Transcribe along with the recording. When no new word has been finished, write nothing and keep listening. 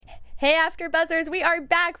Hey, After Buzzers, we are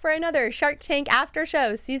back for another Shark Tank After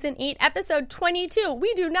Show, Season 8, Episode 22.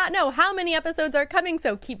 We do not know how many episodes are coming,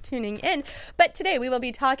 so keep tuning in. But today we will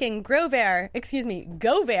be talking Govair.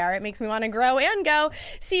 It makes me want to grow and go.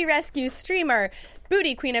 Sea Rescue Streamer,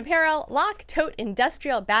 Booty Queen Apparel, Lock Tote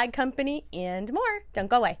Industrial Bag Company, and more. Don't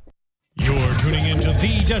go away. You're tuning into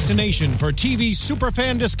the destination for TV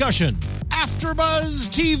superfan discussion, AfterBuzz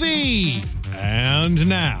TV. And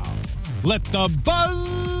now, let the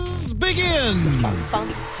buzz begin.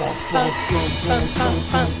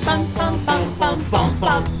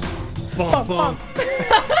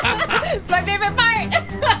 It's my favorite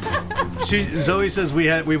part. Zoe says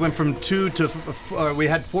we went from 2 to we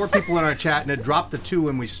had 4 people in our chat and it dropped to 2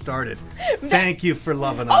 when we started. Thank you for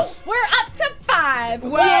loving us. Oh, we're up to 5.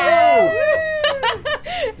 Whoa!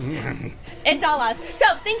 It's all us. So,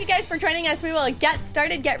 thank you guys for joining us. We will get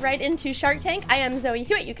started, get right into Shark Tank. I am Zoe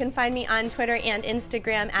Hewitt. You can find me on Twitter and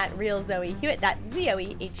Instagram at RealZoeHewitt. That's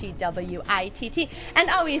ZoeHewitt. And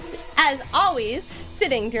as always,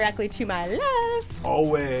 sitting directly to my left.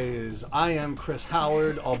 Always. I am Chris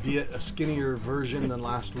Howard, albeit a skinnier version than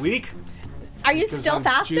last week. Are you still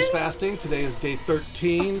fasting? Juice fasting. Today is day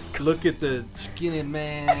 13. Look at the skinny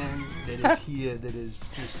man that is here that is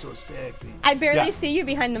just so sexy. I barely see you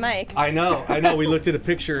behind the mic. I know. We looked at a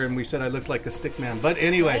picture and we said I looked like a stick man. But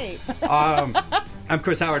anyway, I'm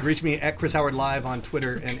Chris Howard. Reach me at Chris Howard Live on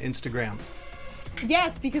Twitter and Instagram.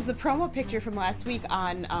 Yes, because the promo picture from last week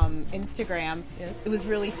on Instagram, it was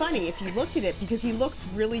really funny if you looked at it because he looks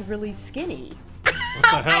really, really skinny. What the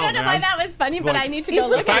hell, I don't know why that was funny, but I need to go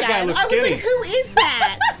look fat at guy it. looks I was skinny. like, who is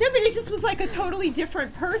that? No, but it just was like a totally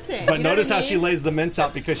different person. But you know notice what I how she mean? lays the mints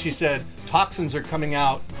out because she said toxins are coming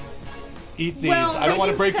out. Eat these. Well, I don't want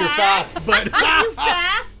to break your fast, fast, but when you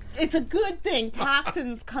fast, it's a good thing.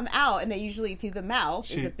 Toxins come out, and they usually through the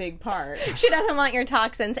mouth is a big part. She doesn't want your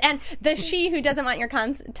toxins. And the she who doesn't want your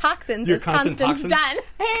toxins Your is constant Constance toxin? Dunn.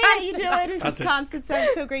 Hey, how you doing? This is Constant. Constance.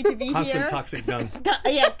 It's so great to be constant here. toxic done.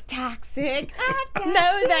 Yeah, toxic. Know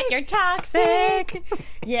that you're toxic.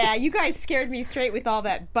 Yeah, you guys scared me straight with all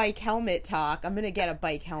that bike helmet talk. I'm going to get a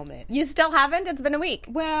bike helmet. You still haven't? It's been a week.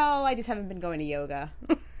 Well, I just haven't been going to yoga.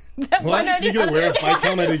 What? You gonna wear a bike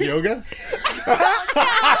helmet at yoga?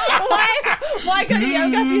 Why go to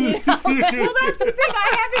yoga if you need help? Well, that's the thing.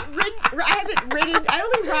 I haven't ridden. I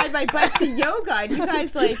only ride my bike to yoga. And you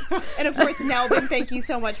guys and of course, Nelvin, thank you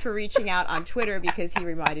so much for reaching out on Twitter because he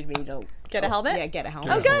reminded me to Get a helmet? Yeah, get a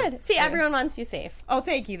helmet. Oh, good. See, everyone wants you safe. Oh,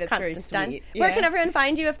 thank you. That's Constance very Dunn. sweet. Where Yeah. can everyone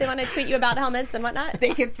find you if they want to tweet you about helmets and whatnot?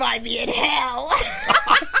 They can find me in hell.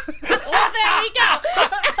 Well, there we go.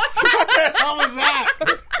 What the hell was that?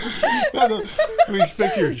 We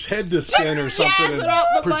expect your head to spin or something it and up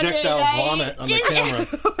the projectile Monday vomit on the camera.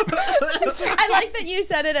 I like that you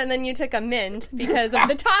said it and then you took a mint because of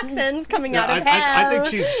the toxins coming out of hell. I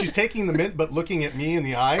think she's taking the mint but looking at me in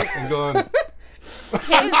the eye and going...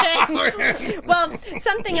 Well,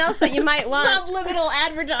 something else that you might want. Subliminal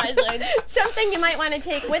advertising. Something you might want to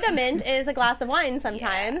take with a mint is a glass of wine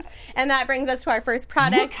sometimes. And that brings us to our first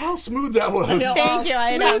product. Look how smooth that was. Thank you.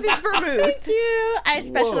 I know. Smooth as vermouth. Thank you. I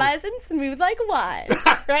specialize in smooth like wine.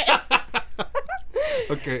 Right?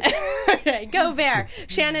 Okay. Okay, Govair.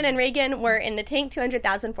 Shannon and Reagan were in the tank,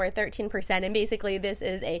 200,000 for 13%. And basically, this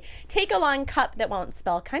is a take-along cup that won't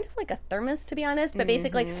spill. Kind of like a thermos, to be honest. But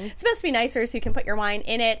basically, it's supposed to be nicer so you can put your wine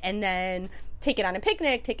in it and then take it on a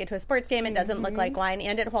picnic, take it to a sports game. It doesn't look like wine,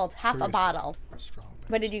 and it holds half a bottle.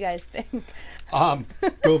 What did you guys think?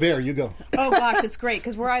 Govair, you go. Oh gosh, it's great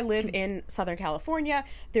because where I live in Southern California,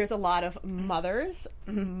 there's a lot of mothers,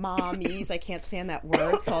 mommies. I can't stand that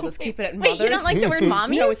word, so I'll just keep it at mothers. Wait, you don't like the word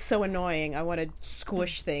mommies? No, it's so annoying. I want to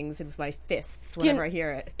squish things with my fists whenever I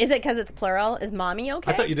hear it. Is it because it's plural? Is mommy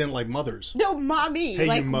okay? I thought you didn't like mothers. No, mommy. Hey,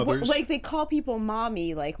 like you mothers. like they call people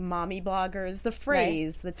mommy, like mommy bloggers. The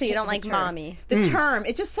phrase. Right. So you don't like term. mommy. The term.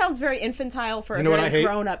 It just sounds very infantile for You know a what I very hate?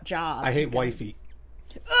 grown-up job. I hate wifey.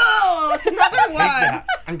 Oh, it's another one.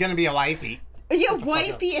 I'm gonna be a wifey. Yeah,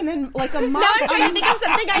 wifey, and then like a mom. Now I'm trying to think of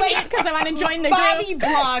something I hate because I want to join the Bobby group.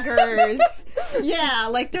 bloggers. Yeah,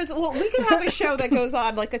 like we could have a show that goes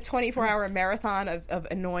on like a 24-hour marathon of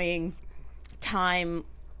annoying terms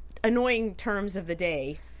of the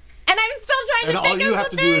day. And I'm still trying And to all think you of have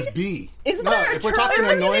to something. do is be. Isn't No, there a if we're term? talking What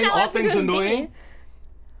do you annoying, mean all I all have to things do is be? annoying.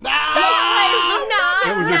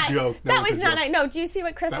 That was a joke. That was not. No, do you see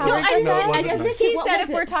what Chris That Howard was- said? no, it wasn't nice. He What said was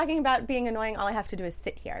if we're it? talking about being annoying, all I have to do is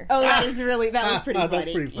sit here. Oh, that was pretty funny.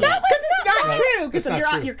 That's pretty funny. That Because was it's not true. Because It's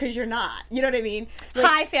not true. you're not. You know what I mean?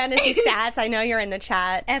 Hi, Fantasy Stats. I know you're in the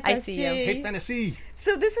chat. I see you. FSG. Hey, fantasy.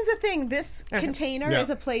 So this is the thing. This container Yeah. is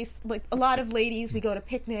a place, like a lot of ladies, we go to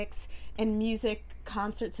picnics and music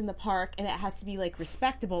concerts in the park, and it has to be like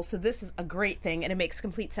respectable. So this is a great thing, and it makes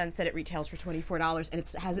complete sense that it retails for $24, and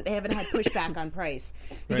they haven't had pushback on price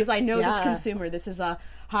because I know this consumer. This is a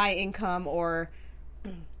high income or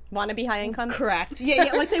want to be high income. Correct.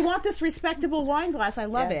 Yeah. Like they want this respectable wine glass. I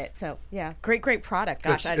love it. So yeah, great product.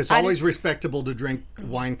 Gosh, it's always respectable to drink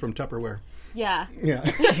wine from Tupperware. Yeah. Yeah.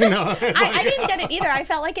 I didn't get it either. I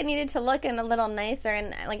felt like it needed to look a little nicer,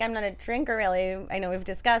 and like I'm not a drinker really. I know we've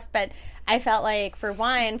discussed, but I felt like for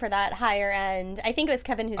wine, for that higher end, I think it was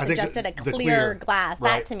Kevin who suggested a clear glass.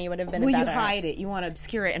 Right. That to me would have been Well, better. you hide it. You want to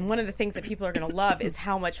obscure it. And one of the things that people are going to love is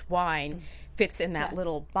how much wine fits in that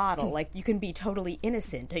little bottle. Like, you can be totally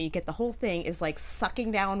innocent. You get the whole thing is like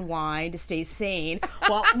sucking down wine to stay sane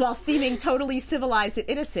while seeming totally civilized and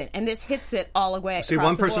innocent. And this hits it all away. See,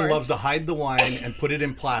 one person loves to hide the wine and put it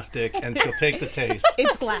in plastic, and she'll take the taste.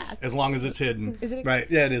 It's glass. As long as it's hidden. Is it right.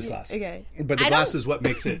 Yeah, it is glass. Okay. But the glass is what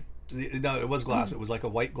makes it... No, it was glass. It was like a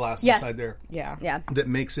white glass inside there. Yeah. That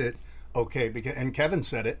makes it okay. And Kevin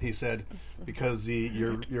said it. He said, because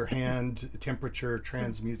your hand temperature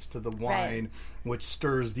transmutes to the wine, which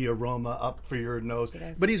stirs the aroma up for your nose.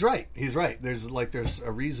 But he's right. There's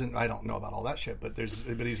a reason. I don't know about all that shit, but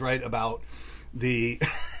he's right about the...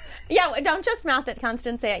 Yeah, don't just mouth it,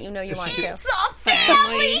 Constance. Say it. You know you want to. It's a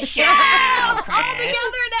family show! All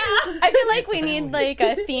together now! I feel like we need like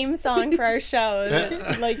a theme song for our show.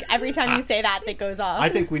 Like every time you say that goes off. I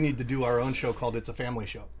think we need to do our own show called It's a Family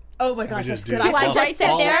Show. Oh my gosh, that's good. Do I just sit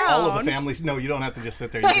there? All of the families. No, you don't have to just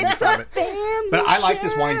sit there. You can be it. But I like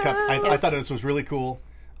this wine cup. I thought this was really cool.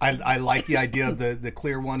 I like the idea of the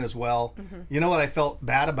clear one as well. You know what I felt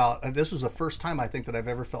bad about? This was the first time I think that I've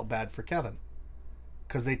ever felt bad for Kevin.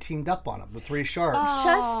 Because they teamed up on him, the three sharks.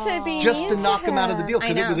 Just to knock him out of the deal,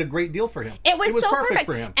 because it was a great deal for him. It was so perfect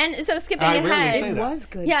for him. And so skipping ahead. It was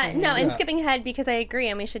good. Yeah, no, and skipping ahead, because I agree,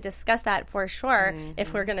 and we should discuss that for sure.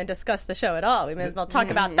 If we're going to discuss the show at all, we may as well talk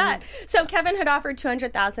about that. So Kevin had offered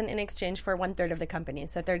 $200,000 in exchange for 1/3 of the company,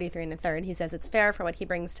 so 33 1/3. He says it's fair for what he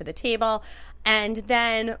brings to the table. And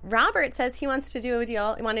then Robert says he wanted to do a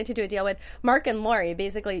deal with Mark and Lori,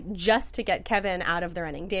 basically just to get Kevin out of the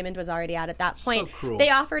running. Damon was already out at that point. So cruel. They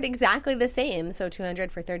offered exactly the same, so $200,000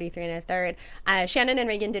 for 33 1/3. Shannon and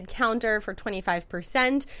Reagan did counter for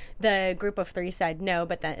 25%. The group of three said no,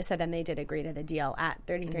 but then they did agree to the deal at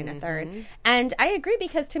 33 1/3. And I agree,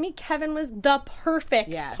 because to me, Kevin was the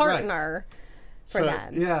perfect partner for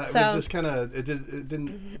them. Yeah, it was just kind of it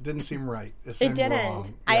didn't seem right. It didn't.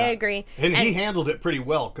 Wrong. I agree. And he handled it pretty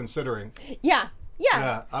well, considering. Yeah.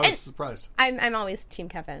 Yeah, I was surprised. I'm always Team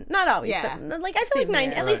Kevin. Not always, but like I feel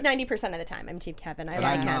like at least 90% of the time I'm Team Kevin. I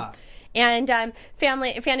like him. Not. And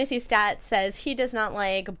Fantasy Stat says he does not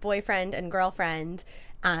like boyfriend and girlfriend.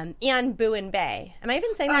 And Boo and Bae. Am I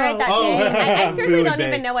even saying that right? That Bae? I seriously don't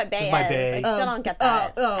even know what Bae is. Bae. I still don't get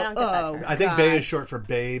that. I don't get that term. I think Bae is short for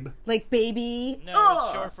babe. Like baby. No,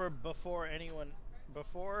 it's short for before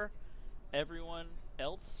everyone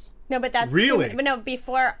else. No, but that's really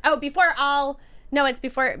before all. No, it's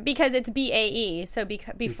before, because it's BAE. So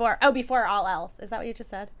before all else. Is that what you just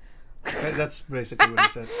said? That's basically what he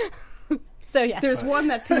said. So yeah, there's one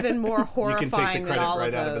that's even more horrifying. You can take the credit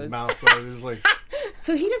right out of his mouth. It was like...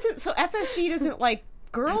 So FSG doesn't like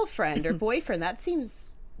girlfriend or boyfriend. That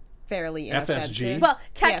seems fairly inoffensive. FSG? Well,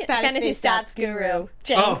 Fantasy Stats Guru,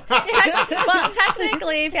 James.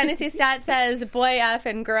 Technically, Fantasy Stat says boy F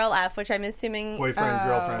and girl F, which I'm assuming boyfriend,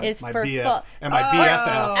 girlfriend, is my for BF, full. and my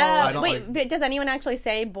BFF. But does anyone actually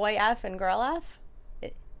say boy F and girl F?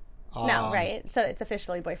 No, right? So it's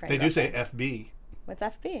officially boyfriend. They do say girlfriend. FB. What's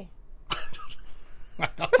FB?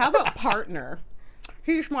 How about partner?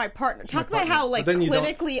 Here's my partner. Talk about how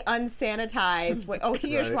clinically unsanitized.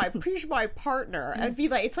 Here's my partner. I'd be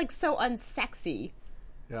like, it's like so unsexy.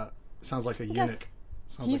 Yeah, sounds like a eunuch.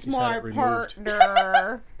 He's my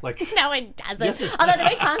partner. No, it doesn't. Although the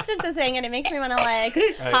way Constance is saying it, it makes me want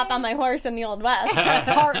to hop on my horse in the Old West.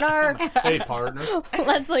 Partner. Hey, partner.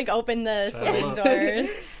 Let's open the swing doors.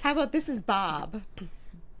 How about this is Bob?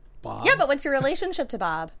 Bob. Yeah, but what's your relationship to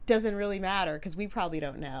Bob? Doesn't really matter, because we probably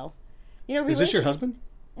don't know. Is this your husband?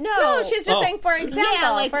 No, she's just saying for example.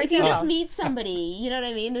 Yeah, if you just meet somebody, you know what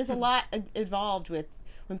I mean? There's a lot involved with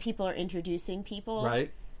when people are introducing people.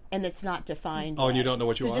 Right. And it's not defined. Oh, and you don't know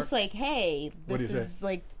what you are? So just like, hey, this is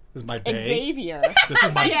This is my bae. Xavier. This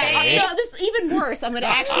is my bae. No, this is even worse. I'm going to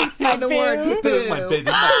actually say the word boo. This is my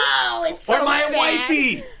bae. It's so or my bad.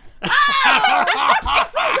 wifey. Oh,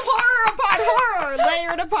 it's like horror upon horror.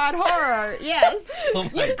 layered upon horror. Yes. Oh my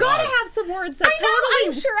You've got to God. have some words that I know,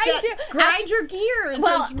 I'm sure I that do. grind your gears.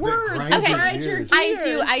 Well, There's words. grind that your grind your gears.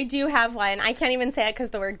 gears. I do have one. I can't even say it because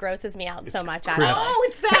the word grosses me out so much. Chris. Actually. Oh,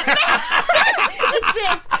 it's that. It's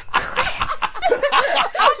this.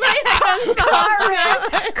 Oh my headphones go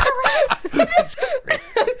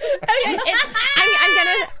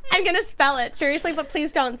Okay, I'm gonna spell it seriously, but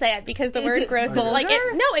please don't say it because the word it gross is vulgar? like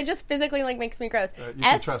it. No, it just physically like makes me gross. you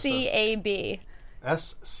can trust us. SCAB.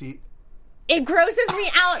 SC. It grosses me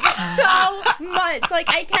out so much. Like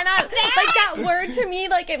I cannot. Like that word to me,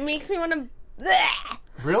 like it makes me want to.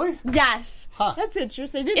 Really? Yes. Huh. That's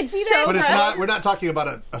interesting. Didn't It's see so that. But it's gross. not. We're not talking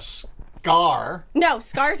about a scar. No,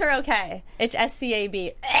 scars are okay. It's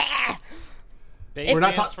SCAB. Base We're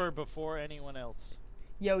not stands ta- for before anyone else.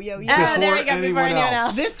 Yo, yo, yo. Oh, there Before we go. Before anyone anyone else.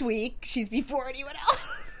 else. This week, she's before anyone else.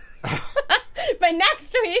 But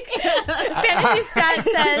next week, Fantasy Stat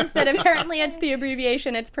says that apparently it's the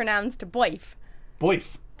abbreviation. It's pronounced boif.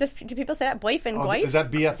 Boif. Do people say that? Boif and Oh, boif? is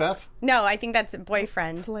that BFF? No, I think that's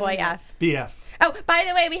boyfriend. Boy F. BF. Oh, by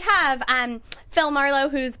the way, we have Phil Marlowe,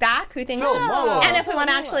 who's back, who thinks... Phil Marlowe. And if we want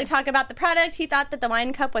to actually talk about the product, he thought that the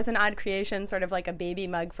wine cup was an odd creation, sort of like a baby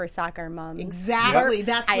mug for soccer moms. Exactly. Yep.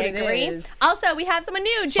 That's I what agree. it is. Also, we have someone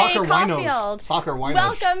new, Jay Soccer Caulfield. winos. Soccer winos.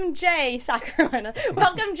 Welcome, Jay. Soccer winos.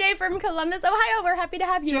 Welcome, Jay from Columbus, Ohio. We're happy to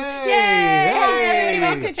have you. Jay. Yay! Hey.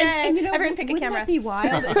 Everybody walk to Jay. And you know, Everyone pick a wouldn't camera. that be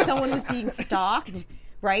wild if someone was being stalked,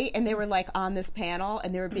 right? And they were like on this panel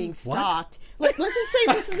and they were being stalked. Let's just say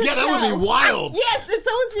this is a Yeah, that would show. be wild. Yes, if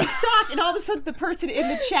someone's being stalked and all of a sudden the person in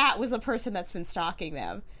the chat was a person that's been stalking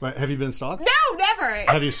them. But have you been stalked? No, never.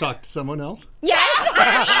 Have you stalked someone else? Yes!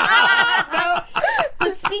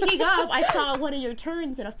 But speaking of, I saw one of your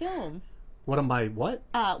turns in a film. What am I? What?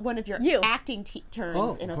 One of your You. acting turns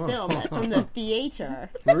Oh, in a oh, film oh, from the theater.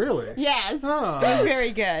 Really? Yes, Oh. it was very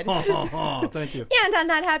good. Oh, thank you. And on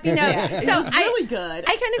that happy note. It So was really good.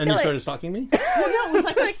 I kind of And you feel started like... stalking me? Well, no, it was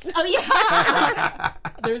like oh yeah.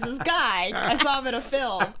 There's this guy. I saw him in a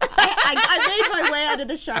film. I made my way onto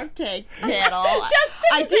the Shark Tank panel. Just to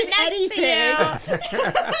I sit did next to anything.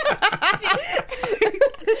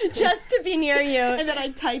 just to be near you. And then I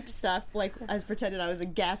typed stuff like I was pretending I was a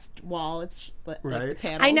guest while it's like, Right. the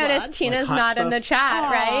panel. I noticed on. Tina's hot not in stuff? the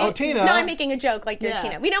chat, right? Oh, Tina. No, I'm making a joke like you're Yeah.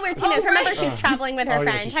 Tina. We know where Tina is. Oh, Remember, right. she's traveling with her Oh,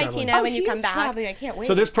 yeah, friend. she's Hi, traveling. Tina, when you she come is back. traveling. I can't wait.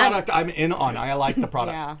 So this product I'm in on. I like the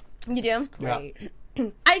product. Yeah. You do? Yeah.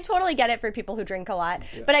 I totally get it for people who drink a lot.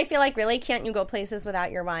 But I feel like, really, can't you go places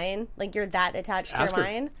without your wine? Like, you're that attached to Ask your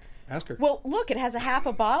her. wine? Ask her. Well, look, it has a half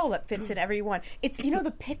a bottle that fits in every one. It's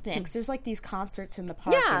the picnics. There's like these concerts in the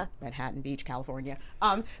park Yeah. in Manhattan Beach, California.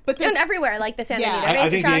 But there's And everywhere, like the Santa Yeah. Anita I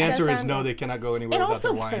think the racetrack does answer is them. no. They cannot go anywhere and without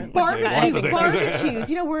also their wine. They want the-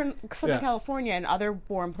 barbecues. We're in Southern Yeah. California and other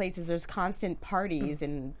warm places. There's constant parties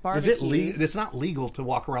and Is barbecues. it legal? It's not legal to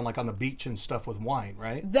walk around like on the beach and stuff with wine,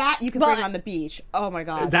 right? That you can Well, bring on the beach. Oh my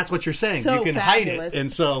god, That's what you're saying. So You can fabulous. hide it, and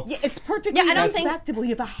so yeah, it's perfectly Yeah, I don't think- respectable.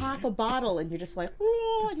 You have a half a bottle, and you're just like,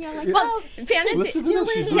 oh, and you're like, Well, fantasy. listen to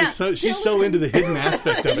this. She's Yeah. like she's so into the hidden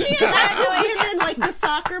aspect of it. women like the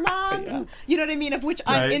soccer moms. You know what I mean? Of which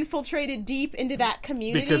I'm Right. infiltrated deep into that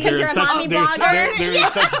community. Because Because they're you're in a such mommy they're, blogger. they're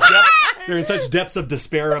in such depth, they're in such depths of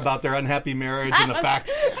despair about their unhappy marriage and the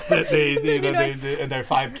fact that they and their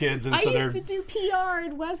 5 kids, and I so they're used to do PR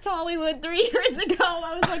in West Hollywood 3 years ago.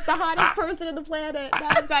 I was like the hottest person on the planet. Now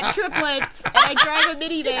I've got triplets, and I drive a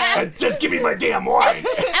minivan. just give me my damn wine.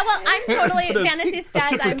 Well, I'm totally Put fantasy a stats.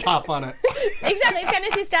 super top on it. Exactly.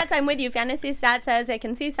 Fantasy Stats, I'm with you. Fantasy Stats says I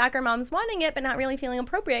can see soccer moms wanting it, but not really feeling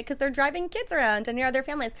appropriate because they're driving kids around and near other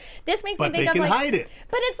families. This makes But me think they of can like, hide it.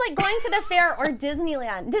 But it's like going to the fair or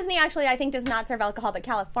Disneyland. Disney actually, I think, does not serve alcohol, but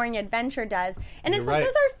California Adventure does. And You're it's like right.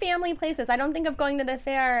 those are family places. I don't think of going to the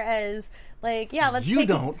fair as like, yeah, let's You take.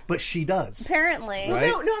 don't, but she does. Apparently. Right?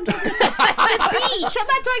 No, I'm talking about the beach. I'm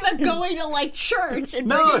not talking about going to like church and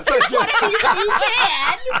No, bringing it's like one of these in each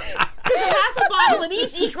hand. Because half a bottle in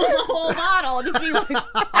each equals a whole bottle. And just be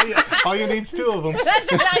like, all you need's 2 of them.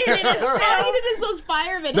 that's what all you need is those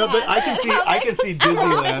firemen No, but hats. I can see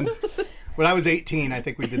Disneyland. When I was 18, I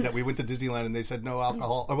think we did that. We went to Disneyland and they said no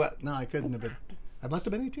alcohol. Or what? No, I couldn't have been. I must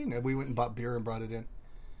have been 18. And we went and bought beer and brought it in.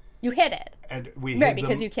 You hit it. And we Right, hid because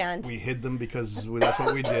them. you can't. We hid them because that's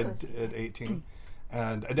what we did at 18.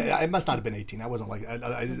 And I must not have been 18. I wasn't like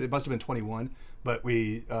it must have been 21. But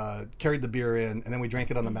we carried the beer in, and then we drank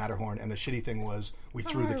it on the Matterhorn. And the shitty thing was, we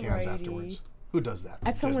threw the cans Alrighty. afterwards. Who does that?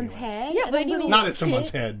 At someone's head? Yeah, but Not at someone's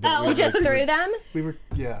head. But You just threw them? We were,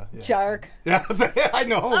 yeah. Jerk. Yeah, I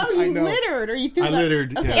know. Oh, I you know. littered, or you threw I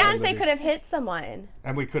littered. Yeah, I And they littered. could have hit someone.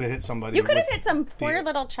 And we could have hit somebody. You could have with hit some poor the-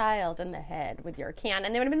 little child in the head with your can,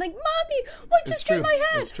 and they would have been like, "Mommy, what just hit true. my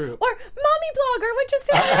head?" It's true. Or "Mommy blogger, what just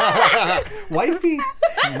hit my head?" Wifey. Boo.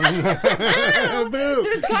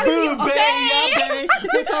 There's gotta be- Boo, babe. okay. Yeah, babe.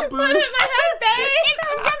 What's up, boo? What hit my head, babe?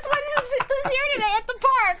 And guess what? Who's here today at the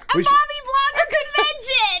park? A We should- mommy blogger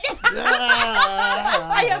convention.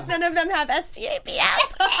 I hope none of them have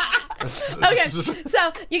STAPS. Okay,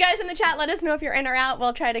 so you guys in the chat, let us know if you're in or out.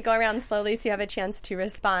 We'll try to go around slowly so you have a chance to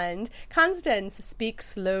respond. Constance, speak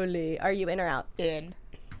slowly. Are you in or out? In.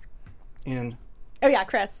 In. Oh yeah,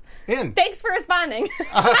 Chris. In. Thanks for responding.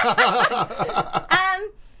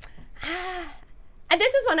 And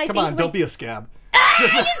this is one I Come think. on, don't be a scab.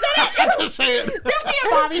 Just say it. Don't be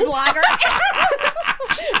a mommy blogger.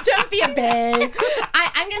 Don't be a babe.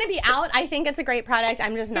 I'm going to be out. I think it's a great product.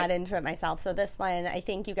 I'm just not into it myself. So this one, I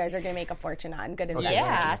think you guys are going to make a fortune on. Good investment.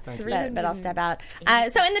 Yeah. Thank you. But I'll step out.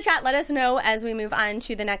 So in the chat, let us know as we move on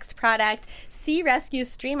to the next product. Sea Rescue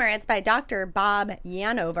Streamer. It's by Dr. Bob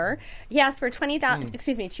Yanover. He asked for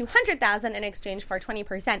 $200,000 in exchange for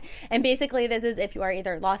 20%. And basically, this is if you are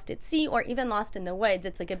either lost at sea or even lost in the woods.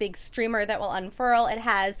 It's like a big streamer that will unfurl. It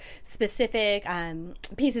has specific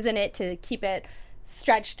pieces in it to keep it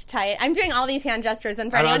stretched tight. I'm doing all these hand gestures, and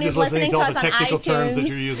for I'm anyone just who's listening listening to to all us the on technical terms that iTunes,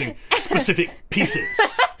 you're using. Specific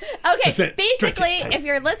pieces. okay, that stretch it basically, tight. if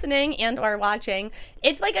you're listening and or watching,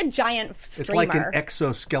 it's like a giant streamer. It's like an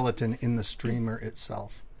exoskeleton in the streamer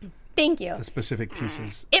itself. Thank you. The specific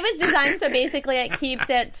pieces. It was designed so basically it keeps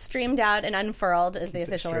it streamed out and unfurled is the Keeps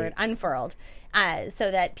it official straight. word, unfurled, so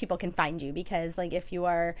that people can find you. Because like if you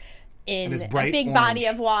are in it's a bright big orange. body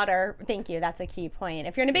of water, thank you, that's a key point.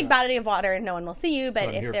 If you're in a big body of water, no one will see you. But what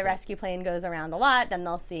I'm if here the for. rescue plane goes around a lot, then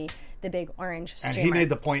they'll see the big orange streamer. And he made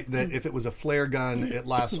the point that if it was a flare gun, it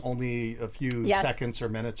lasts only a few Yes. seconds or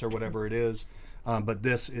minutes or whatever it is. But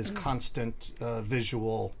this is constant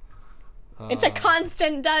visual. It's a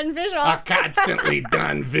constant done visual. A constantly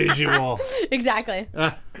done visual. Exactly.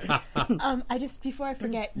 I just, before I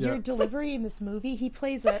forget, your delivery in this movie, he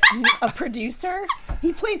plays a producer.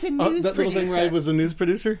 He plays a news that little producer. thing where I was a news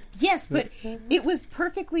producer? Yes, but it was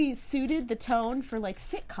perfectly suited, the tone, for like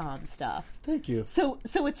sitcom stuff. Thank you. So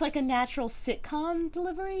it's like a natural sitcom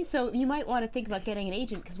delivery. So you might want to think about getting an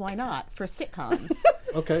agent, because why not, for sitcoms?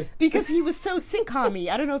 Okay. Because he was so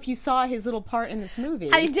sitcom-y. I don't know if you saw his little part in this movie.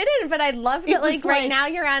 I didn't, but I love It that was like right like- now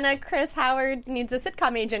you're on a Chris Howard needs a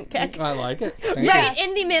sitcom agent kick. I like it. Thank Right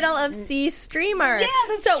in the middle of Sea Streamer. Yeah,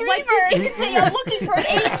 the so streamer. what did You can say I'm looking for an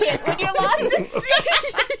agent when you're lost at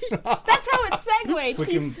sea. That's how it segues. We He's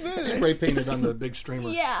can smooth. spray painted on the big streamer.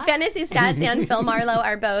 Yeah. Fantasy Stats and Phil Marlowe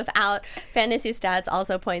are both out. Fantasy Stats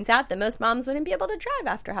also points out that most moms wouldn't be able to drive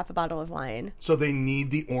after half a bottle of wine. So they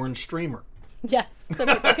need the orange streamer. Yes, so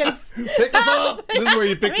people can Pick us up! This is where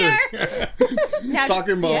you picture Now,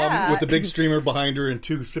 soccer mom Yeah. with the big streamer behind her and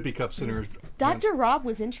 2 sippy cups in her hands. Dr. Rob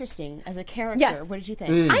was interesting as a character. Yes. What did you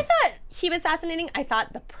think? I thought he was fascinating. I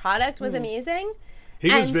thought the product was amazing.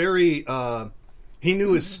 He was And- very, he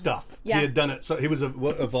knew his stuff. Yeah. He had done it. So he was a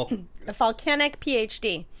volcanic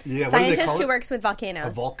PhD. Yeah, what do they Scientist call who it? works with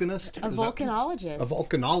volcanoes. volcanist? A Is that- volcanologist. A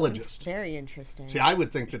volcanologist. Very interesting. See, I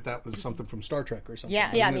would think that was something from Star Trek or something. Yeah.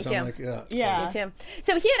 Yeah, Doesn't me it sound too. Like, Yeah. Me too.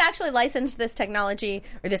 So he had actually licensed this technology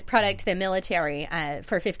or this product to the military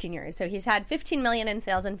for 15 years. So he's had 15 million in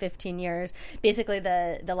sales in 15 years. Basically,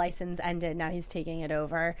 the license ended. Now he's taking it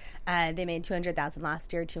over. They made 200,000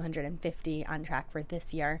 last year, 250 on track for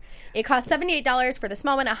this year. It cost $78 for the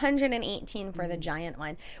small one, 118 for the giant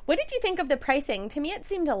one. What did you think of the pricing? To me, it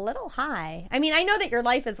seemed a little high. I mean, I know that your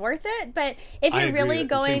life is worth it, but if I you're agree. really It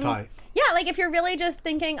going, seemed high. yeah, like if you're really just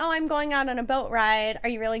thinking, oh, I'm going out on a boat ride, are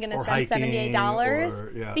you really going to Or spend hiking, $78?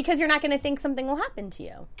 or- yeah. Because you're not going to think something will happen to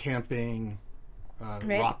you. Camping,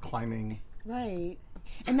 Right. rock climbing. Right.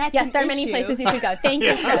 And that's Yes, an there are many issue. places you could go. Thank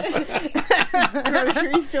you, Chris.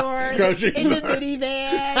 Grocery store. Grocery in the store.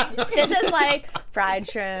 minivan. This is like fried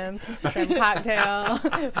shrimp cocktail,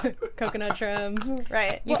 coconut shrimp.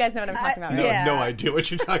 Right. You guys know what I'm talking about, No, right? Yeah. no idea what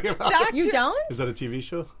you're talking about. You don't? Is that a TV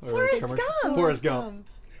show? Or Forrest a commercial? Gump. Forrest Gump.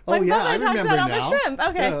 Oh, My yeah, mother I talks remember about all now. the shrimp.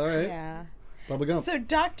 Okay. Yeah, all right. Yeah. bubble gum. So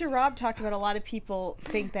Dr. Rob talked about a lot of people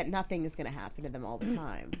think that nothing is going to happen to them all the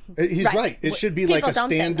time. He's right. It should be like People a don't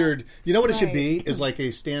think standard. You know what it should Right. be is like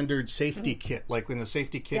a standard safety kit. Like in the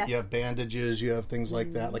safety kit, Yes. you have bandages, you have things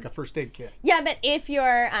like that, like a first aid kit. Yeah, but if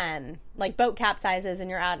your like boat capsizes and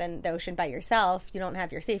you're out in the ocean by yourself, you don't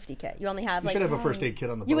have your safety kit. You only have You like should have a first aid kit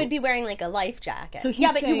on the boat. you would be wearing like a life jacket. So he's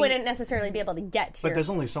yeah, but you saying- wouldn't necessarily be able to get to But your there's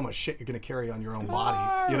only so much shit you're going to carry on your own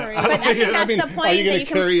body. You know? Alright. I don't But I think think- that's mean, the are point you that going you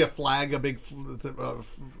to can- carry a flag, a big?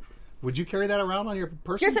 Would you carry that around on your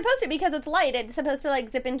person? You're supposed to because it's light. It's supposed to like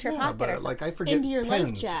zip into your Yeah, pocket or but something. like I forget Into your life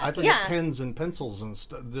pens. jacket. I forget Yeah. pens and pencils and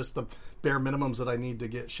stuff. Just the bare minimums that I need to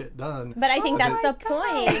get shit done. But I think that's the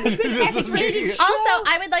point. This is me. Also,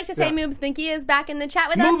 I would like to say Yeah. Moobs Binky is back in the chat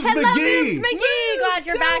with Moobs us. Hello, McGee! Moobs Binky! Glad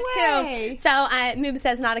you're no back way. too. So, Moobs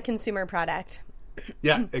says not a consumer product.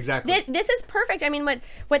 Yeah, exactly. This is perfect. I mean,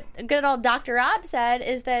 what good old Dr. Rob said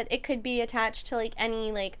is that it could be attached to like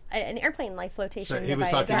any like an airplane life flotation So he was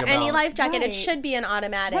device talking or any about- life jacket. It Right. should be an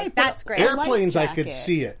automatic. Right, but That's great. Airplanes, I could jacket.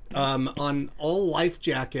 see it. On all life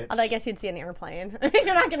jackets. Although I guess you'd see an airplane. You're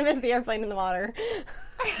not going to miss the airplane in the water.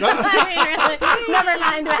 I mean, really, never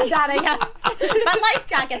mind about that, I guess. But life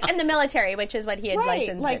jackets and the military, which is what he had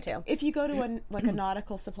licensed like it to. if you go to a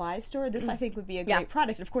nautical supply store, this I think would be a great Yeah.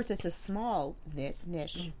 product. Of course, it's a small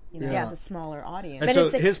niche. You know, Yeah. it's a smaller audience. And But so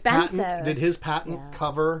it's his patent expensive. did his patent Yeah.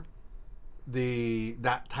 cover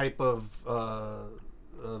that type of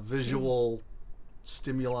visual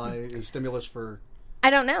stimulus for? I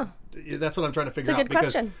don't know. That's what I'm trying to figure It's a out. good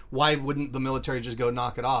Because question. why wouldn't the military just go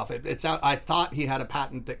knock it off? It's out. I thought he had a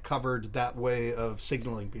patent that covered that way of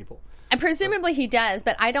signaling people. And presumably he does,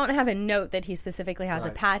 but I don't have a note that he specifically has a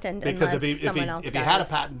Right. patent Because unless if someone else he does. had a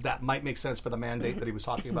patent, that might make sense for the mandate that he was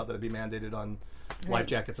talking about, that it'd be mandated on life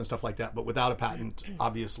jackets and stuff like that. But without a patent,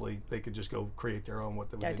 obviously they could just go create their own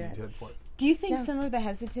what they do need it. for it. Do you think some of the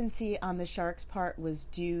hesitancy on the Sharks' part was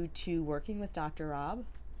due to working with Dr. Rob?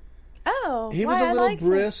 Oh, He why, was I a little liked him.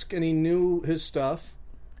 brisk and he knew his stuff.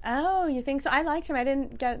 Oh, you think so? I liked him. I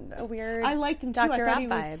didn't get a weird. I liked him too. Dr. I thought he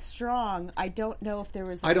Rob was vibe. strong. I don't know if there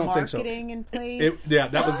was I don't think so. marketing in place. Yeah,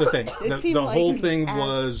 that was the thing. The seemed like whole an thing ass.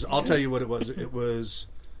 was, I'll tell you what it was. It was,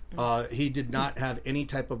 he did not have any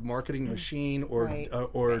type of marketing machine or Right.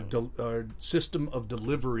 system of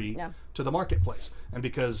delivery Yeah. to the marketplace. And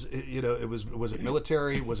because, was it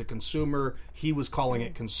military? Was it consumer? He was calling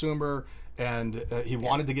it consumer. And he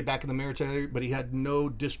wanted to get back in the military, but he had no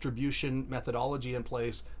distribution methodology in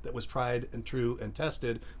place that was tried and true and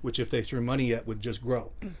tested, which if they threw money at would just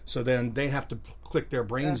grow. So then they have to click their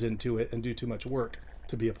brains into it and do too much work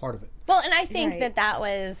to be a part of it. Well, and I think Right. that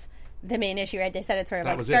was the main issue, right? They said it's sort of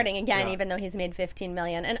That like was it. starting again, Yeah. even though he's made $15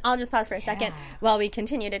 million. And I'll just pause for a second while we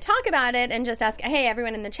continue to talk about it and just ask, hey,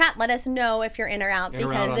 everyone in the chat, let us know if you're in or out, In or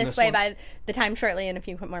because out on this this way, one? by the time shortly, in a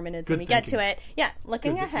few more minutes when Good we get to thinking. it,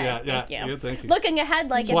 looking Good- ahead. yeah, Thank you. good thinking. Looking ahead,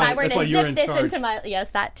 like if why- I were that's to why you're zip in this charge. into my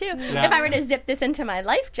that too. Yeah. If I were to zip this into my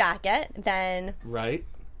life jacket, then Right?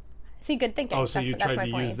 see, good thinking. Oh, so that's, you that's tried my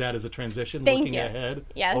to point. use that as a transition, Thank looking you. ahead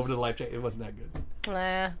Yes. over the life jacket. It wasn't that good.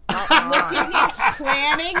 Nah.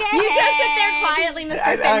 Planning ahead. You just sit there quietly,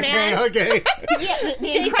 Mr. Thin Man. Okay. Yeah, the,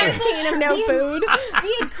 Day 13 of no food.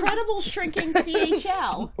 the incredible shrinking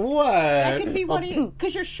CHL. What? That could be one of you,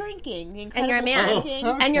 because you're shrinking. The And you're a incredible man. shrinking.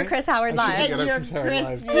 And you're Chris Howard I should Live. get And up you're Chris Howard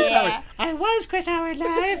Chris, Live. yeah. I was Chris Howard Live.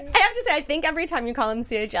 I have to say, I think every time you call him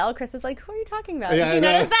CHL, Chris is like, who are you talking about? Yeah, Did you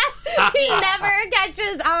I know. notice that? He never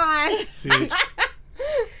catches on. See,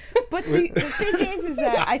 But the thing is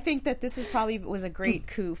that I think that this is probably was a great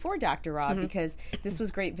coup for Dr. Rob, because this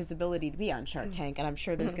was great visibility to be on Shark Tank, and I'm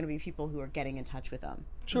sure there's going to be people who are getting in touch with them.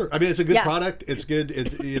 sure. I mean, it's a good Yeah. product. It's good.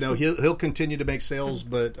 He'll continue to make sales,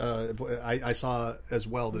 but I saw as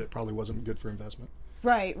well that it probably wasn't good for investment.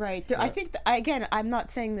 Right. I think, again, I'm not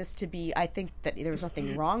saying this to be, I think that there was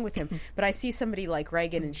nothing wrong with him, but I see somebody like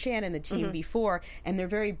Reagan and Shannon, the team before, and they're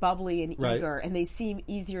very bubbly and Right. eager, and they seem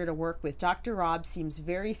easier to work with. Dr. Rob seems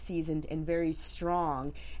very seasoned and very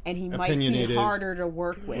strong, and he might be Opinionated. harder to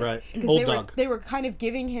work with. Right. 'Cause Old they were, dog. they were kind of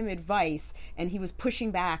giving him advice, and he was pushing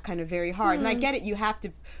back kind of very hard. And I get it, you have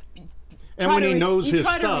to... And try when to he knows you his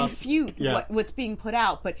try stuff, to refute yeah. what's being put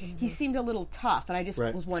out, but he seemed a little tough, and I just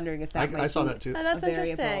Right. was wondering if that might I saw be that too. Oh, that's a variable.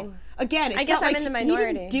 interesting. Again, it's I guess not I'm like in the he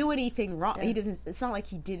minority. didn't do anything wrong. He doesn't. It's not like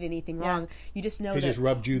he did anything wrong. You just know He that just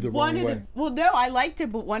rubbed you the one wrong of way. well, no, I liked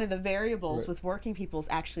it, but one of the variables Right. with working people is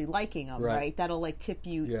actually liking them. Right. Right. That'll like tip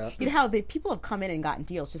you. Yeah. You know how people have come in and gotten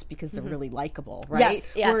deals just because they're really likable, right? Yes,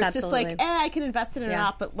 yes, Where it's just absolutely. like, I can invest in it or Yeah.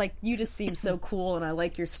 not, but like you just seem so cool, and I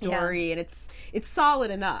like your story, and it's solid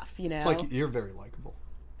enough. You know. It's like you're very likable.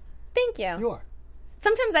 Thank you. You are.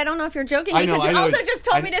 Sometimes I don't know if you're joking I know, because I you know. also just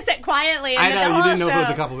told me to sit quietly. And I then know the you whole didn't know if it was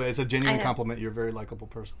show. a compliment. It's a genuine know. compliment. You're a very likable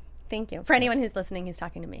person. Thank you. For anyone who's listening, he's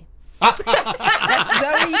talking to me. That's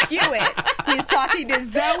Zoe Hewitt. He's talking to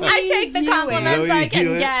Zoe I take the Hewitt. compliments I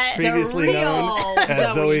can get. previously The real known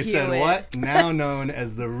as Zoe Zoe said Hewitt. what? Now known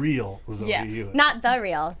as the real Zoe Yeah. Hewitt. Not the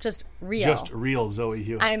real, just real. Just real Zoe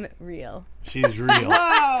Hewitt. I'm real. She's real.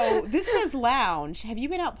 Whoa, this says lounge. Have you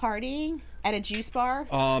been out partying at a juice bar?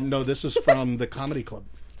 No, this is from the comedy club.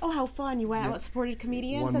 Oh, how fun. You went out and supported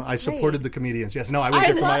comedians? That's I supported great. the comedians. Yes. No, I went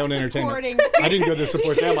there for my love own entertainment. supporting- I didn't go to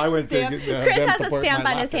support them. I went to Stamp. Chris them has a support stamp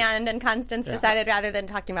my on his laughter. hand, and Constance decided rather than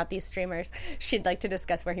talking about these streamers, she'd like to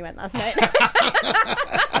discuss where he went last night.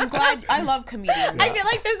 I'm glad. I love comedians. I feel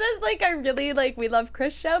like this is like a really like we love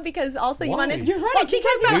Chris show because also you Why? wanted. You're right, Well, because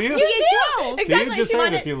because you you do. do. Do Exactly. you just she say it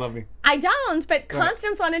wanted, if you love me? I don't, but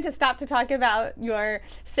Constance wanted to stop to talk about your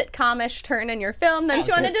sitcom-ish turn in your film. Then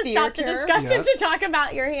she wanted to stop the Theater. discussion Yeah. to talk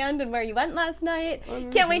about your hand and where you went last night.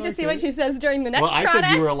 Can't wait to see what she says during the next Well, I product.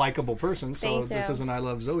 said you were a likable person, so Thank this you. is an I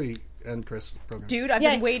Love Zoe and Chris program. Dude, I've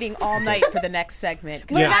Yeah. been waiting all night for the next segment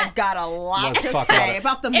because Yeah. I've got a lot Let's to talk about say it.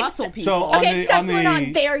 about the muscle people. So on Okay, the except on the we're not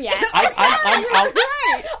there yet. I'm out.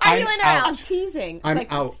 Are you I'm in or out. out? I'm teasing. It's I'm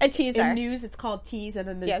like out. A teaser. In news, it's called tease, and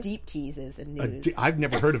then there's Yes. deep teases in A news. I've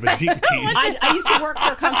never heard of a deep tease. I used to work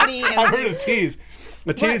for a company. And I've heard of tease.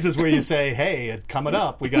 A tease is where you say, "Hey, coming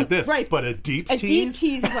up, we got this." Right. But a deep a tease. deep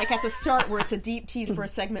tease is like at the start, where it's a deep tease for a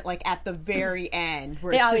segment, like at the very end,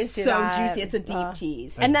 where They it's always just do so that. juicy. It's a deep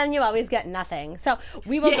tease. And then you always get nothing. So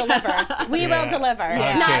we will deliver. We will deliver.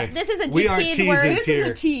 Okay. Not, this is a We deep aren't tease teasers worth. this here. is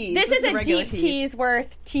a tease. This is a regular deep tease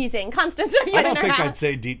worth teasing. Constance, are you I in don't or think out? I'd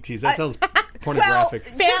say deep tease. That sounds Well, pornographic.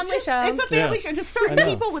 Family show. It's a family Yes. show. Just certain I know.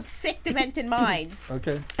 people with sick, demented minds.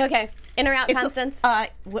 Okay. Okay, in or out, It's a- Constance?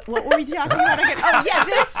 what were we talking about again? Oh yeah,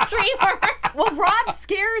 this streamer. Well, Rob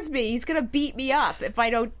scares me. He's gonna beat me up if I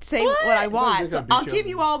don't say what I He's want. gonna So beat I'll you give up.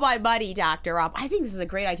 you all my money, Dr. Rob. I think this is a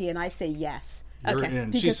great idea, and I say yes. You're Okay.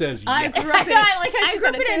 in. She says I yes. grew up in, I like how I she grew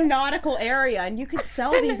up said it, in a too. nautical area, and you could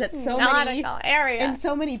sell these at so many Nautical area. in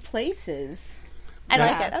so many places. I like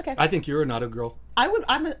Yeah. it. Okay. I think you're not a girl. I grew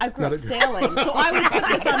up Not a- sailing, so I would put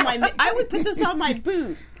this on my. I would put this on my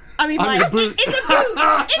boot. I mean, On my your boot. in the boot, in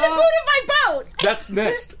the boot of my boat. That's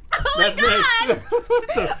next. my That's next.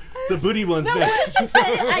 the booty one's No, next. what did you say?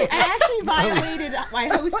 I actually violated my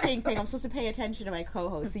hosting thing. I'm supposed to pay attention to my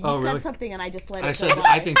co-host. So you Oh, really? said something, and I just let it I go said, by.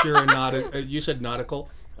 I think you're a nautical. You said nautical.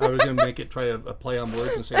 I was going to make it try a play on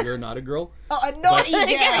words and say you're not a girl. Oh, a naughty girl.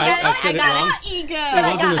 I said it wrong. Naughty It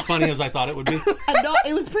girl. wasn't as funny as I thought it would be.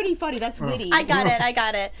 It was pretty funny. That's witty. I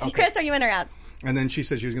got it. Chris, are you in or out? And then she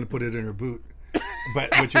said she was going to put it in her boot,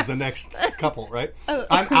 which is the next couple, right?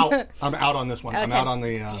 I'm out. I'm out on this one. I'm Okay. out on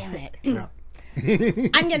the. Damn it. Yeah.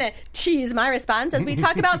 I'm going to tease my response as we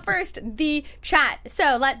talk about first the chat.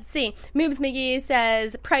 So let's see. Moobs McGee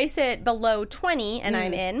says price it below 20 and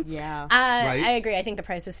I'm in. Yeah. Right. I agree. I think the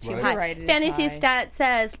price is too Right. high. You're right, it is Fantasy high. Stat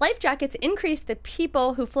says life jackets increase the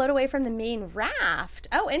people who float away from the main raft.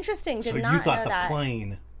 Oh, interesting. Did So not you thought know the that.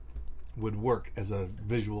 plane would work as a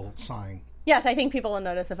visual sign? Yes, I think people will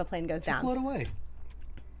notice if a plane goes down. Float away.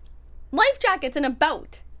 Life jackets in a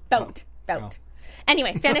boat. Boat. Oh.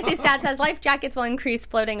 Anyway, Fantasy Stat says life jackets will increase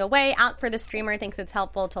floating away. Out for the streamer, thinks it's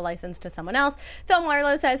helpful to license to someone else. Phil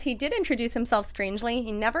Marlowe says he did introduce himself strangely.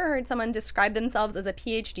 He never heard someone describe themselves as a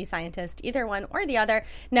PhD scientist, either one or the other.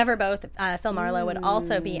 Never both. Phil Marlowe would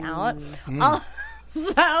also be out.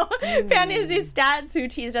 So, Fantasy Stats, who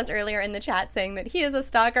teased us earlier in the chat saying that he is a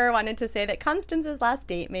stalker, wanted to say that Constance's last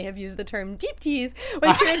date may have used the term deep tease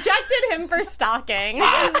when she rejected him for stalking.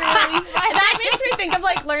 That makes me think of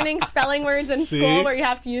like learning spelling words in See? school where you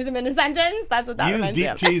have to use them in a sentence. That's what that Use reminds me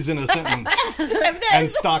deep of. tease in a sentence. Of this. And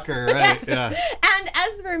stalker, right? Yeah. And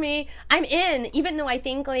as for me, I'm in, even though I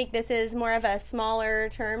think like this is more of a smaller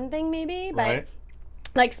term thing maybe, but Right.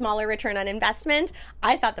 like smaller return on investment.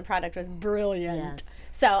 I thought the product was brilliant. Yes.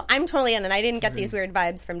 So I'm totally in, and I didn't get these weird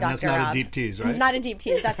vibes from And Dr. that's not Rob. a deep tease, right? Not a deep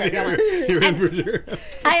tease. That's a good one. You're in for sure.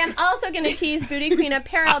 I am also going to tease Booty Queen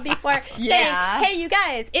Apparel before Yeah. saying, hey, you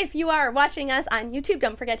guys, if you are watching us on YouTube,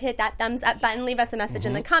 don't forget to hit that thumbs up button. Leave us a message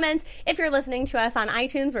in the comments. If you're listening to us on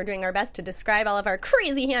iTunes, we're doing our best to describe all of our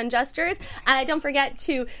crazy hand gestures. Don't forget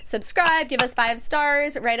to subscribe, give us 5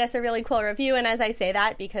 stars, write us a really cool review. And as I say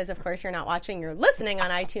that, because of course you're not watching, you're listening on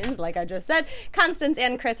iTunes, like I just said. Constance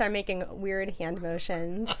and Chris are making weird hand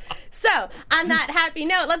motions. So, on that happy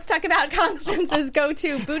note, let's talk about Constance's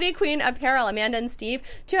go-to booty queen apparel. Amanda and Steve,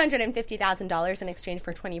 $250,000 in exchange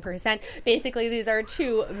for 20%. Basically, these are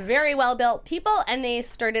two very well-built people, and they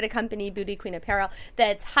started a company, Booty Queen Apparel,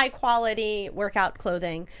 that's high-quality workout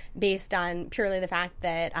clothing based on purely the fact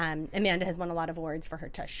that Amanda has won a lot of awards for her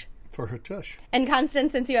tush. For her tush. And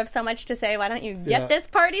Constance, since you have so much to say, why don't you get this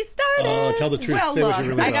party started? Oh, tell the truth. Well, Say look, what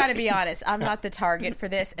you really I thought. got to be honest. I'm not the target for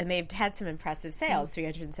this, and they've had some impressive sales.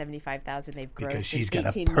 375,000 they've grossed Because she's in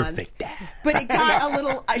got a 18 months. perfect ass. But it got a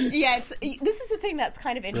little. This is the thing that's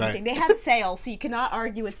kind of interesting. Right. They have sales, so you cannot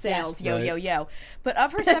argue with sales. Yes. Yo, Right. yo, yo. But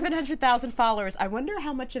of her 700,000 followers, I wonder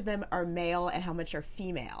how much of them are male and how much are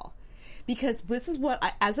female. Because this is what,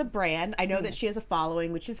 as a brand, I know that she has a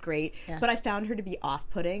following, which is great, but I found her to be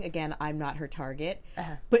off-putting. Again, I'm not her target.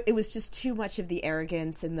 But it was just too much of the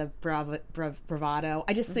arrogance and the bravado.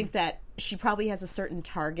 I just think that she probably has a certain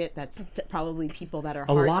target that's probably people that are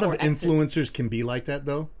A lot of hardcore exercise. influencers can be like that,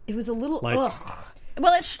 though. It was a little, Like- ugh.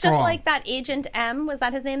 Well, it's just Strong. like that Agent M. Was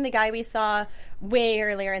that his name? The guy we saw way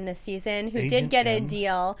earlier in the season who did Agent get a M?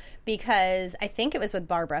 deal because I think it was with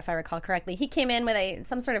Barbara, if I recall correctly. He came in with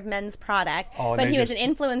some sort of men's product, Oh, and but they he was just-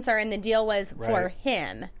 an influencer, and the deal was for Right.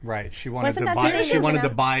 him. Right. She wanted Wasn't to that buy. the She same? wanted to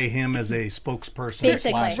No. buy him as a spokesperson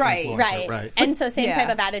Basically, slash Right, influencer. right. And so same Yeah. type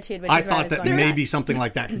of attitude. Which I is where thought was that going with maybe something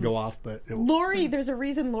like that could go off, but Lori, there's a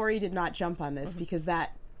reason Lori did not jump on this because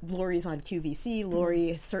that Lori's on QVC.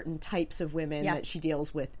 Lori has certain types of women Yeah. that she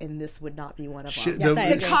deals with, and this would not be one of She- them. Yes, I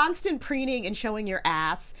The agree. constant preening and showing your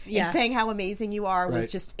ass Yeah. and saying how amazing you are was Right.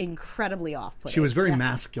 just incredibly off-putting. she was very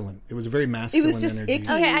masculine. It was a very masculine just energy. icky.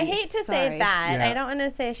 Okay, I hate to say Sorry. that. Yeah. I don't want to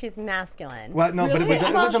say she's masculine. Well, no, but Really? it was I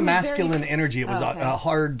it thought was she a was masculine very- energy. It was Okay. a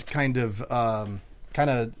hard kind of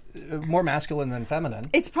more masculine than feminine.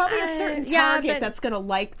 It's probably a certain yeah, target but- that's going to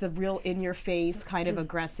like the real in-your-face kind of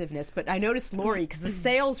aggressiveness. But I noticed Lori because the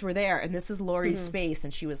sales were there, and this is Lori's space,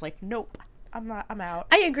 and she was like, "Nope, I'm not. I'm out."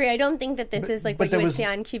 I agree. I don't think that this is like but what you there would was- see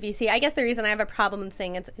on QVC. I guess the reason I have a problem with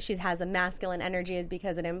saying she has a masculine energy is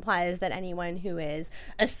because it implies that anyone who is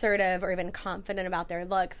assertive or even confident about their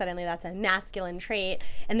look, suddenly that's a masculine trait.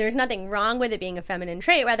 And there's nothing wrong with it being a feminine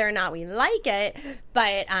trait, whether or not we like it.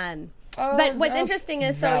 But what's interesting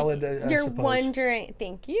is valid, so I you're suppose. wondering.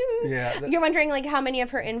 Thank you. Yeah, that- You're wondering like how many of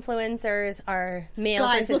her influencers are male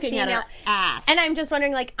Guys versus looking at female. her ass. And I'm just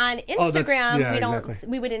wondering, like on Oh, that's- Instagram, yeah, exactly.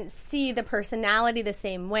 we wouldn't see the personality the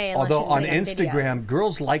same way. Unless Although she's on putting up Instagram, videos.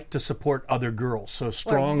 girls like to support other girls, so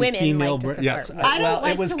strong women female. like to Yes, support I don't well,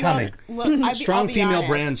 like it was to coming. I'll Strong be female honest.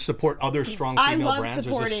 brands support other strong I female love brands. There's a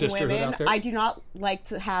supporting sisterhood women. out there. I do not like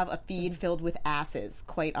to have a feed filled with asses,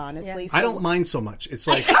 quite honestly. Yeah. I don't mind so much. It's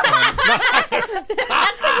like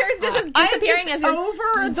That's because yours just is disappearing I'm as just you're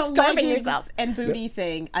over the starving leggings yourself. and booty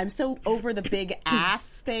thing. I'm so over the big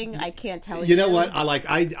ass thing. I can't tell you. you know what?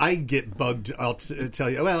 I get bugged. I'll tell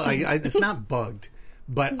you. Well, it's not bugged.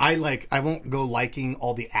 But I won't go liking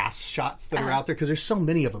all the ass shots that are out there because there's so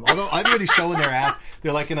many of them. Although everybody's showing their ass,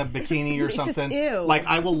 they're like in a bikini or It's just something. ew. Like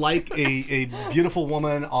I will like a beautiful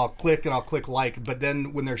woman, I'll click like. But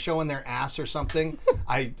then when they're showing their ass or something,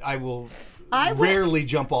 I will rarely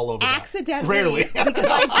jump all over that. accidentally Rarely. because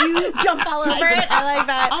I do jump all over it. I like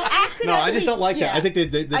that. I'll accidentally. No, I just don't like that. yeah. I think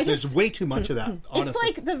that I there's just- way too much of that. Honestly.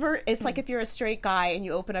 It's like it's like if you're a straight guy and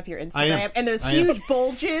you open up your I am. Instagram and there's I am. huge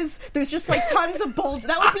bulges. There's just like tons of bulges.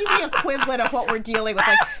 That would be the equivalent of what we're dealing with,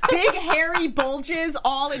 like big hairy bulges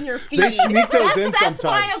all in your feet. They sneak those in That's my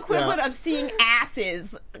sometimes, equivalent yeah. of seeing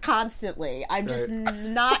asses constantly. I'm just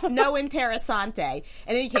not no interessante.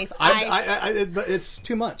 In any case, but it's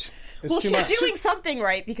too much. It's well, too she's much. doing something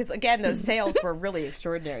right because again, those sales were really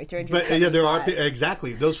extraordinary. But yeah, there are 375.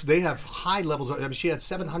 exactly those. They have high levels. I mean, she had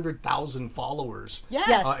 700,000 followers. Yes.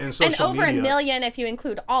 Yes, in social and over media. a million if you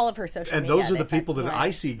include all of her social And media. those are they the said. people that I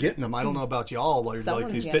see getting them. I don't know about y'all, like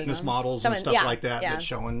Someone's these getting fitness them. models Someone- and stuff yeah, like that yeah. that's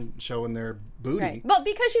showing their booty. Right. Well,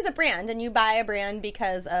 because she's a brand, and you buy a brand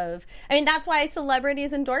because of. I mean, that's why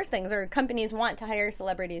celebrities endorse things, or companies want to hire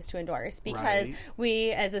celebrities to endorse, because Right.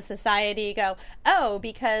 we, as a society, go, oh,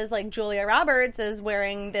 because like Julia Roberts is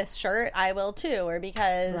wearing this shirt, I will too, or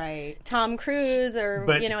because Right. Tom Cruise or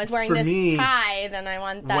But is wearing for this me, tie, then I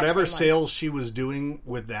want that. Whatever same one. sales she was doing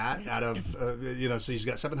with that, out of so she's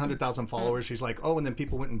got 700,000 followers. She's like, oh, and then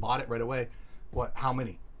people went and bought it right away. What? How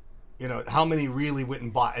many? How many really went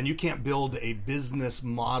and bought? And you can't build a business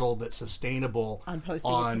model that's sustainable on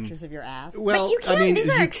posting pictures of your ass. Well, you can. I mean, These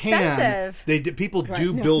are you expensive. can. People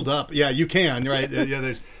do build up. Yeah, you can. Right? Yeah,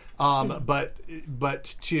 there's.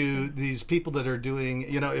 But to these people that are doing,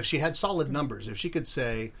 if she had solid numbers, if she could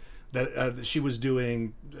say, that she was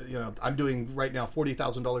doing, I'm doing right now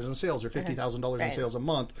 $40,000 in sales or $50,000 in sales a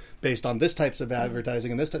month based on this types of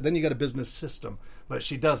advertising and this. Then you got a business system, but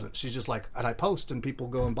she doesn't. She's just like, and I post and people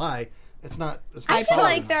go and buy. It's not. I feel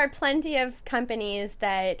like there are plenty of companies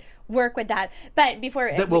that work with that. But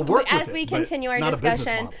before, that will work as with we it, continue our not a business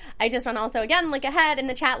discussion, model. I just want to also again look ahead in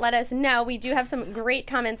the chat. Let us know. We do have some great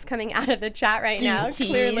comments coming out of the chat right now.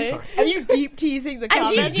 Clearly, Are you deep teasing the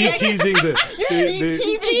comments? She's deep teasing the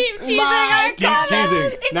deep teasing live. deep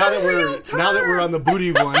teasing. Now that we're on the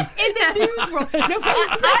booty one. In the news world. No,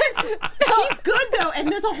 she's good though,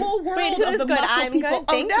 and there's a whole world Wait, of who's the good? muscle I'm people. good,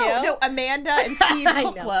 thank no, you. no, Amanda and Steve I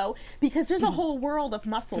know. Kuplo, because there's a whole world of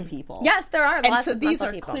muscle people. Yes, there are and lots so of these muscle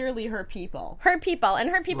are people. clearly her people. Her people, and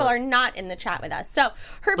her people are not in the chat with us. So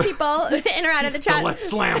her people in or out of the chat. So let's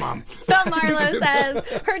slam them. Phil Marlowe says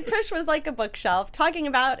her tush was like a bookshelf, talking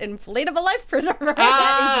about inflatable life preserver.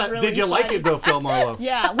 really Did you like it though, Phil Marlowe?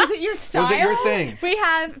 Yeah, was it your style? Was it your thing? We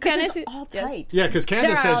have There's fantasy. all Yes. types. Yeah, because There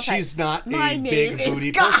Candace are said all she's not My a name big is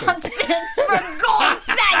booty person. Constance, for God's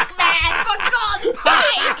sake, man! For God's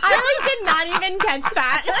sake! I did not even catch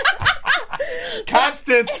that.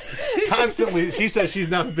 Constantly, she says she's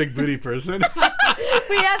not a big booty person.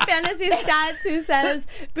 We have Fantasy Stats who says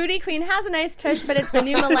Booty Queen has a nice tush, but it's the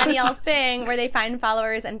new millennial thing where they find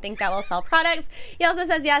followers and think that will sell products. He also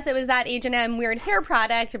says yes, it was that H&M weird hair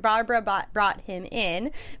product. Barbara brought him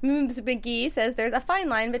in. Moobs McGee says there's a fine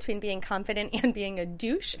line between being confident and being a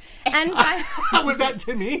douche. And Was that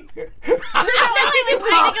to me? I think it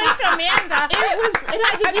was to Amanda. It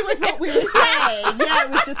had to do with what we were saying. Yeah, it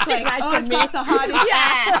was just like, I've got the hottest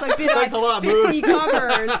ass. I've been Thanks a on lot, 50 Moose.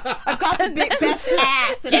 covers. I've got the best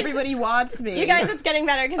ass, and everybody wants me. You guys, it's getting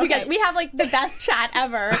better because we have like the best chat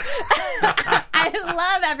ever. I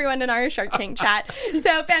love everyone in our Shark Tank chat.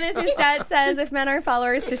 So Fantasy Stat says if men are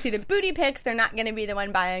followers to see the booty pics, they're not going to be the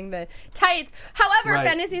one buying the tights. However, Right.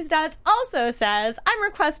 Fantasy Stats also says I'm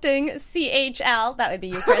requesting CHL, that would be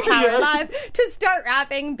you, Chris Howard Yes. Live, to start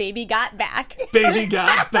rapping Baby Got Back. Baby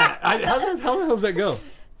got back. How the hell does that go?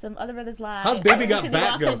 Some other brothers lie. How's Baby Got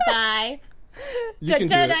Back go? Bye. You can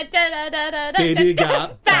do it. Baby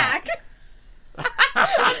got back.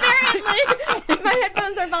 Apparently, my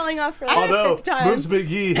headphones are falling off for the Although fifth time. Moobs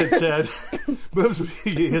McGee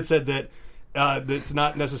had said that it's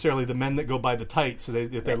not necessarily the men that go by the tights. So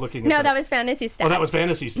if they're looking at No, that was Fantasy Stats. Oh, that was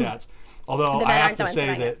Fantasy Stats. Although The I men have aren't the to ones say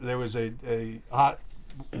buying it. that there was a hot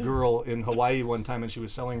girl in Hawaii one time, and she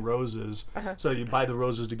was selling roses. So you buy the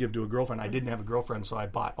roses to give to a girlfriend. I didn't have a girlfriend, so I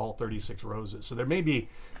bought all 36 roses. So there may be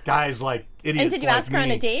guys like idiots. And did you like ask her on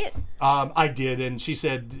me. a date? I did, and she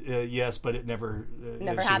said yes, but it never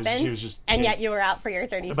Happened. She was just, and yet you were out for your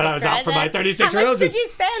 36 But I was out for my roses. 36 How much roses. did you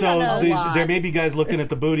spend so on those? there may be guys looking at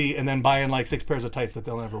the booty and then buying like 6 pairs of tights that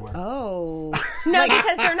they'll never wear. Oh. No,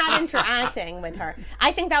 because they're not interacting with her.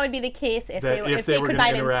 I think that would be the case if That they if they were could gonna buy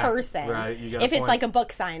it in interact. person. Right, you got a if it's point. like a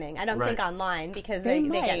book signing. I don't Right. think online because they get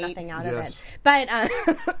might. nothing out Yes. of it. But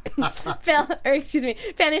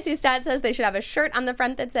Fantasy Stat says they should have a shirt on the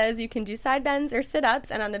front that says you can do side bends or sit-ups,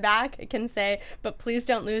 and on the back it can say, but please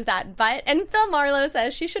don't lose that butt. And Phil Marlowe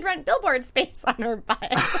says she should rent billboard space on her butt.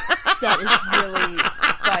 That is really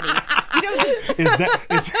funny. You know,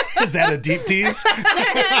 Is that a deep tease?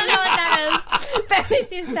 I don't know what that is.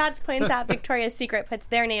 Fantasy Stats points out Victoria's Secret puts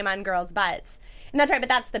their name on girls' butts. And that's right, but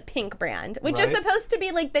that's the pink brand, which is Right. supposed to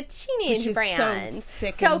be like the teenage Which is brand. so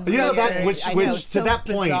sick So and You know that weird. which I know, to so that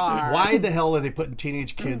point, bizarre. why the hell are they putting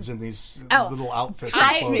teenage kids in these little outfits? and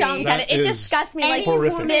I clothes? don't That get it. It is disgusts me. Like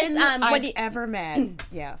horrific. this, what I've do you, ever met.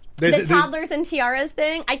 Yeah. There's- the toddlers and tiaras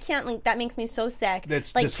thing. I can't. Like that makes me so sick.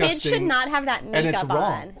 That's like kids disgusting. should not have that and makeup it's wrong.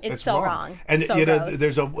 on. It's so wrong. And so you know,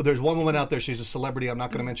 gross. there's one woman out there. She's a celebrity. I'm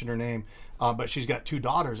not going to mention her name, but she's got 2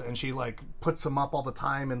 daughters, and she like puts them up all the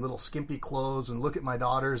time in little skimpy clothes. And look at my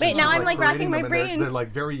daughters. Wait, and now she's, I'm, like, parading racking my them, and they're- brain. They're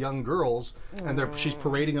like very young girls, and she's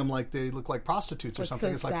parading them like they look like prostitutes or That's something.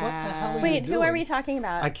 so It's like what the sad. hell? Are Wait, you who are doing? we talking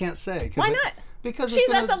about? I can't say. 'Cause Why it- not? Because She's it's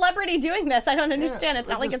a gonna- celebrity doing this. I don't understand. Yeah, It's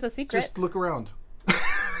not like it's a secret. Just look around.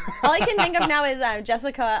 All I can think of now is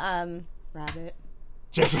Jessica. Rabbit.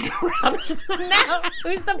 Jessica Rabbit. No,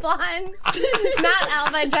 who's the blonde? Not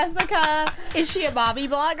Alba. Jessica. Is she a mommy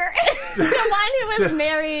blogger? The one who was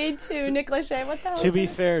married to Nick Lachey. What the hell? To be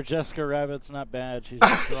fair, Jessica Rabbit's not bad. She's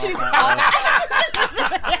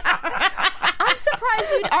I'm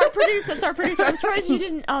surprised our producer. I'm surprised you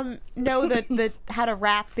didn't know that how to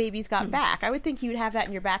rap Baby's Got Back. I would think you'd have that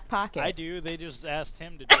in your back pocket. I do. They just asked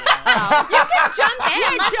him to do it. Jump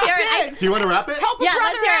in. Let's jump hear it. in. Do you want to wrap it? Help a Yeah, brother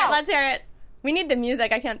let's hear it. out. Let's hear it. We need the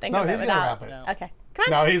music. I can't think No, of it he's gonna without. wrap it. No. Okay.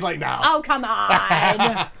 Come on. No, he's like now. Oh, come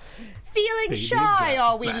on. Feeling Baby shy, got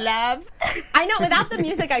all we back. love. I know, without the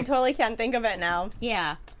music, I totally can't think of it now.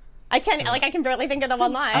 Yeah. I can't, like, I can barely think of the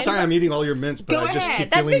one line. I'm sorry I'm eating all your mints, but Go I just ahead. keep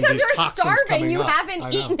That's feeling because these you're toxins starving. coming You up. haven't I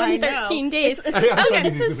know. eaten I in know. 13 days. Yeah, Okay,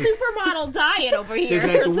 it's a supermodel diet over here. There's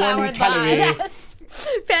like for one Sour calorie. Vine. Yes.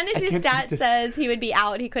 Fantasy can't eat Stat this. says he would be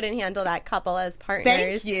out. He couldn't handle that couple as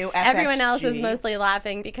partners. Thank you, Everyone else is FFG. mostly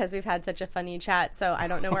laughing because we've had such a funny chat, so I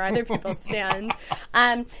don't know where other people stand.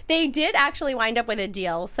 They did actually wind up with a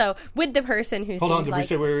deal. So with the person who Hold on, seems did like... we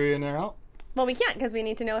say we were in or out? Well, we can't because we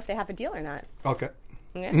need to know if they have a deal or not. Okay.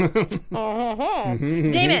 Yeah.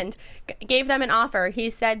 Damon gave them an offer. He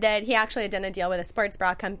said that he actually had done a deal with a sports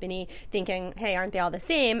bra company thinking, hey, aren't they all the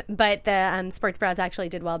same? But the sports bras actually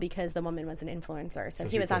did well because the woman was an influencer. So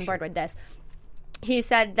he was on board with this. He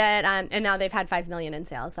said that, and now they've had $5 million in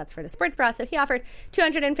sales. That's for the sports bra. So he offered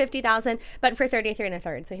 $250,000, but for 33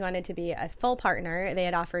 1/3. So he wanted to be a full partner. They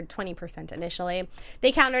had offered 20% initially.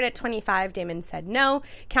 They countered at 25. Damon said no.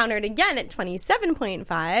 Countered again at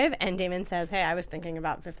 27.5, and Damon says, "Hey, I was thinking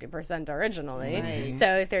about 50% originally."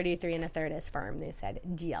 So 33 1/3 is firm. They said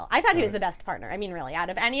deal. I thought he was the best partner. I mean, really,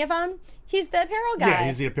 out of any of them, he's the apparel guy. Yeah,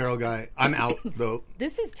 he's the apparel guy. I'm out, though.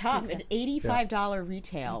 This is tough. An $85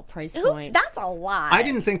 retail price Who- point. That's a lot. I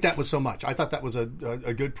didn't think that was so much. I thought that was a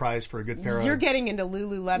good price for a good pair of... You're getting into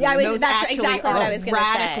Lululemon. Yeah, and those that's actually exactly are what I was gonna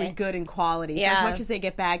radically say. good in quality. Yeah. As much as they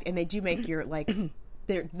get bagged, and they do make your like,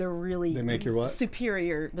 they're really They make your what?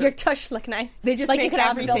 superior. Your tush look nice. They just like make you could have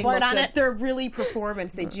a everything billboard look on good. it. They're really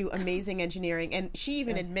performance. They do amazing engineering, and she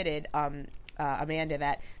even admitted, Amanda,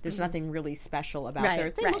 that there's nothing really special about Right,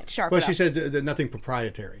 theirs. They right. look sharp. Well, enough. she said that nothing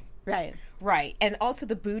proprietary. Right. Right, and also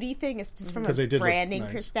the booty thing is just from a 'Cause they did look branding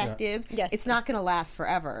nice, perspective. yeah. Yes, it's not going to last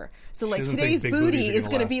forever. So, like doesn't today's think big booties booty are is gonna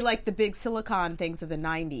going to last. be like the big silicone things of the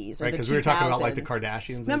 '90s or Right, the 'cause 2000s. we were talking about, like, the Kardashians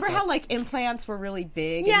and Remember stuff. how like implants were really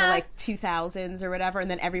big in Yeah. the like 2000s or whatever, and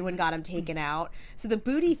then everyone got them taken out. So the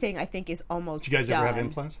booty thing, I think, is almost. Did you guys ever have done.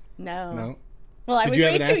 implants? No. No. Well, I Did was you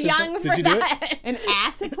have way an too ass young implant? for Did you do it? that. An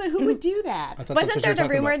ass implant? Who would do that? I thought that's Wasn't what there they the were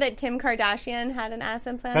talking rumor about. that Kim Kardashian had an ass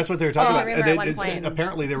implant? That's what they were talking There was about. a rumor at one point.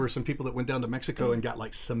 Apparently, there were some people that went down to Mexico and got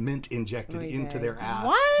like cement injected into their ass.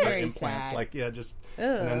 What? for Very implants? sad. Like, yeah, just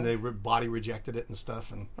and then they body rejected it and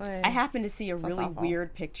stuff. And I happened to see a really awful.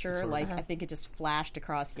 weird picture. Like Uh-huh. I think it just flashed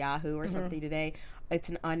across Yahoo or something today. It's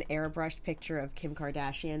an unairbrushed picture of Kim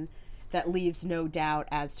Kardashian that leaves no doubt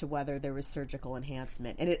as to whether there was surgical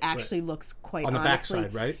enhancement, and it actually looks quite On the honestly,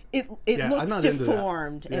 backside, right? It Yeah, I'm looks not into that.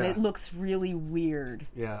 deformed, and Yeah. it looks really weird.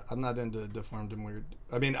 yeah, I'm not into deformed and weird.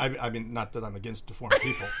 I mean, not that I'm against deformed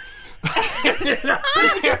people.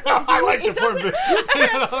 I like deformed people.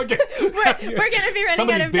 We're going to be running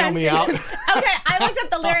Somebody out of bail time me soon. out. Okay, I looked up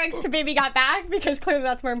the lyrics to Baby Got Back because clearly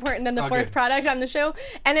that's more important than the fourth Okay. product on the show.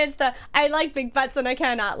 And it's the I like big butts and I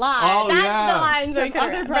cannot lie. Oh, That's yeah. the lines Some we could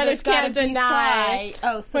other brothers gotta can't be deny.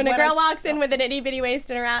 sly. Oh, so when a what girl I- walks in with an itty bitty waist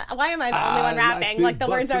and around, why am I the only one rapping? Like the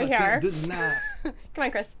words are here. Come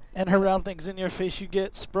on, Chris. And her round things in your face, you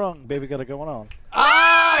get sprung. Baby got it going on.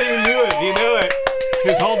 Ah, you knew it. You knew it. He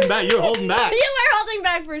was holding back. You were holding back. You were holding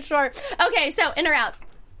back for sure. Okay, so in or out?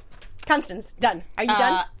 Constance, done. Are you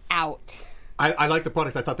done? Out. I like the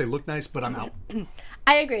product. I thought they looked nice, but I'm out.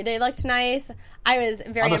 I agree. They looked nice. I was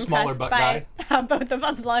very I'm a smaller impressed butt by guy. how both of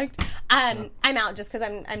them looked. I'm out just because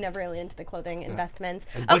I'm never really into the clothing investments.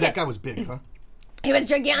 And boy, Okay, that guy was big, huh? he was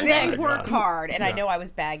gigantic. They work hard, and I Yeah. know I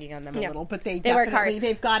was bagging on them a Yeah. little, but they work definitely hard.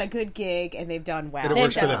 they've got a good gig and they've done well. And it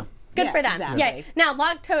works for so. them. Good Yeah, for them. exactly. Yay. Now,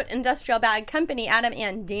 Lock Tote Industrial Bag Company, Adam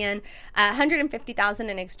and Dan, $150,000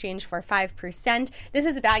 in exchange for 5%. This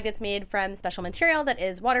is a bag that's made from special material that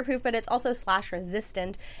is waterproof, but it's also slash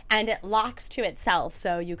resistant, and it locks to itself.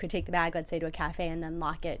 So you could take the bag, let's say, to a cafe, and then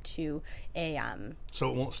lock it to a So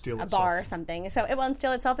it won't steal itself. bar or something. So it won't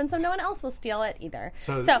steal itself, and so no one else will steal it either.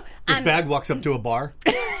 So this bag walks up to a bar.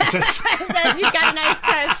 Says, Says you've got a nice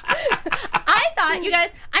tush. I thought, you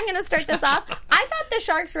guys, I'm going to start this off. I thought the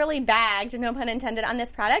Sharks really bagged, no pun intended, on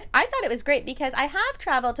this product. I thought it was great because I have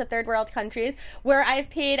traveled to third world countries where I've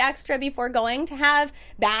paid extra before going to have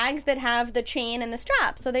bags that have the chain and the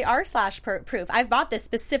strap. So they are slash proof. I've bought this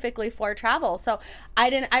specifically for travel. So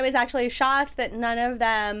I was actually shocked that none of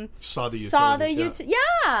them Saw the utility,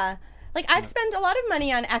 yeah. Like, I've spent a lot of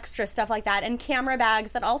money on extra stuff like that, and camera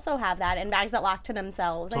bags that also have that, and bags that lock to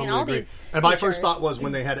themselves. I mean, all agree. these And my features. first thought was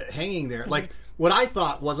when they had it hanging there, like what I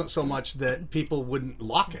thought wasn't so much that people wouldn't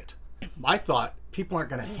lock it. I thought people aren't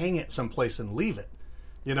going to hang it someplace and leave it.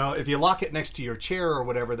 You know, if you lock it next to your chair or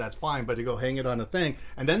whatever, that's fine. But to go hang it on a thing,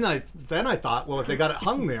 and then I thought, well, if they got it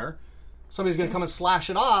hung there, Somebody's going to come and slash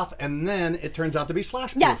it off, and then it turns out to be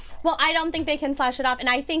slash proof. Yes. Well, I don't think they can slash it off, and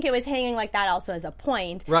I think it was hanging like that also as a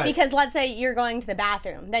point. Right. Because let's say you're going to the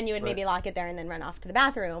bathroom, then you would maybe lock it there and then run off to the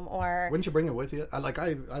bathroom, or. Wouldn't you bring it with you?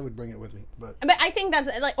 I would bring it with me, but But I think that's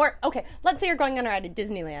like, or okay, let's say you're going on a ride at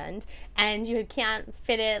Disneyland, and you can't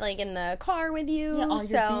fit it like in the car with you. all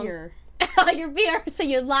so, your beer. all your beer, so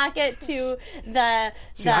you lock it to the.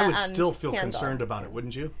 see, I would the, still feel handle. concerned about it,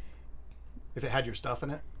 wouldn't you? If it had your stuff in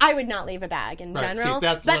it, I would not leave a bag in Right, see, general,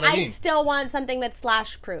 that's but what I mean. still want something that's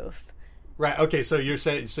slash proof. right? Okay, so you're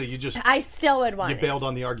saying you just I still would want you it. bailed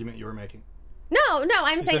on the argument you were making. No,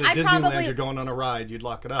 I'm You saying said at I Disneyland probably. you're going on a ride, you'd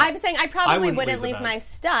lock it up. I'm saying I probably wouldn't the leave bag. my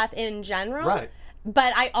stuff in general. Right.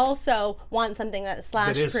 But I also want something that's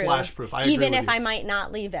slash is proof. slash proof. I agree even with if you. I might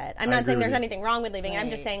not leave it. I'm I not agree saying with there's you. anything wrong with leaving.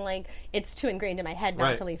 I'm just Right. saying like it's too ingrained in my head not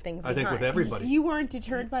Right. to leave things I think with behind. everybody. You weren't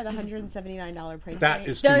deterred by the $179 price That point?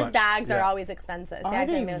 is too Those much. bags are Yeah. always expensive. Yeah, Are I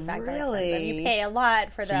think they those bags are really? expensive. You pay a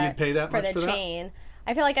lot for So the you'd pay that for much the for that? chain.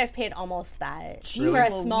 I feel like I've paid almost that Really? for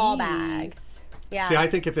a small bag. Louise. Yeah. See, I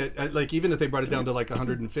think if it like even if they brought it down to like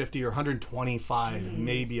 150 or 125,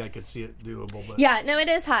 maybe I could see it doable. But Yeah, no, it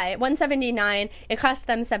is high. $179. It cost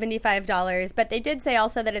them $75, but they did say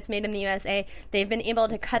also that it's made in the USA. They've been able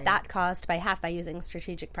to cut that cost by half by using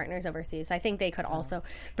strategic partners overseas. So I think they could also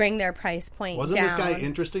bring their price point wasn't down. this guy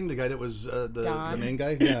interesting? The guy that was the Don? main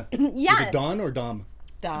guy. Yeah. Yeah. Was it Don or Dom?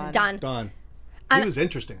 Don. Don. He was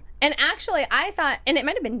interesting. And actually, I thought, and it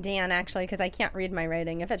might have been Dan actually, because I can't read my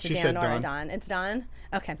writing. If it's She a Dan said or a Don. Don, it's Don.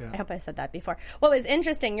 Okay, I hope I said that before. What was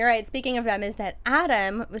interesting, you're right, speaking of them, is that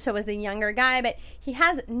Adam, so was the younger guy, but he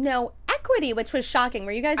has no equity, which was shocking.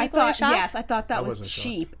 Were you guys I equally thought, shocked? yes, I thought that was wasn't shocked.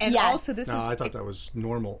 cheap. And Yes. also, this No, is I thought that was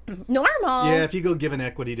normal. Normal. Yeah, if you go giving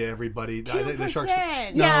equity to everybody, the sharks.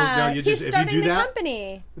 2%. No, Yeah, no, you just he's if you starting do the that,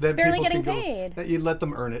 company, then barely people getting can go- paid. that you let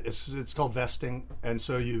them earn it. It's called vesting, and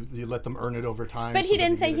so you let them earn it over time. But so he that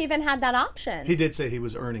didn't you say get he it. even had that option. He did say he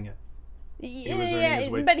was earning it. was earning his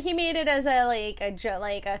way. But he made it as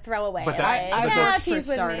a throwaway. But that- like, but yeah, that's- if for he's with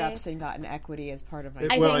me. startups and gotten equity as part of my.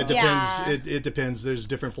 I Well, think, it depends. yeah. It depends. There's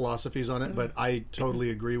different philosophies on it, but I totally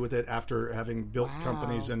agree with it after having built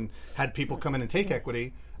companies and had people come in and take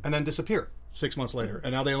equity and then disappear 6 months later.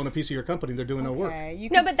 And now they own a piece of your company. They're doing no work. You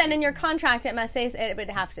No, can- but then in your contract it must say it would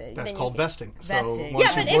have to. That's then you called can- vesting. So Vesting. once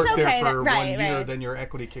Yeah, but you've it's worked okay there for that- 1 year, right. then your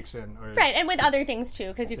equity kicks in. Or, Right, and with other things too,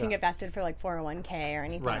 because you can Yeah. get vested for like 401k or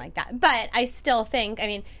anything Right. like that. But I still think, I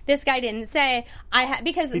mean, this guy didn't say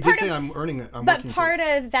because He part did say of, I'm earning it. I'm but working for part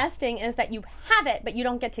it. of vesting is that you have it, but you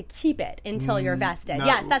don't get to keep it until you're vested. no.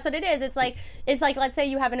 Yes, that's what it is. It's like let's say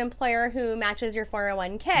you have an employer who matches your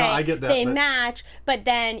 401k. No, I get that, They but- match, but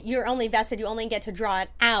then you're only vested. You only get to draw it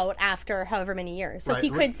out after however many years. So Right, he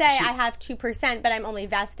right. could say, See- I have 2%, but I'm only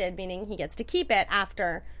vested, meaning he gets to keep it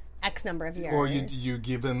after X number of years. Or you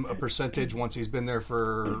give him a percentage once he's been there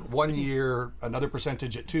for 1 year, another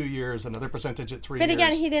percentage at 2 years, another percentage at 3 But years.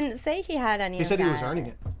 again, he didn't say he had any. He said he was earning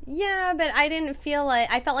it. Yeah, but I didn't feel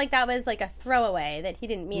like I felt like that was like a throwaway. That he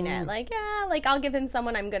didn't mean Mm. it. Like, yeah, like I'll give him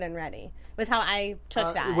someone I'm good and ready. Was how I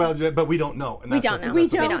took that. Well, but we don't know. And We that's don't the- know. We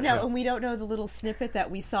that's the- don't don't know, know. and we don't know the little snippet that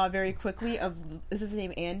we saw very quickly of. Is his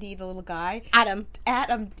name Andy, the little guy? Adam.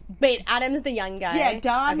 Adam. Wait, Adam's the young guy. Yeah,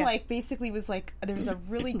 Don Okay. like basically was like there was a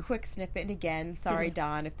really quick snippet, and again, sorry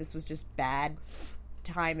Don if this was just bad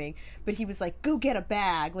timing, but he was like, "Go get a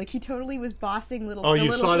bag." Like he totally was bossing little. Oh, the you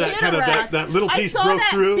little saw that kind of interact. that little I piece saw broke that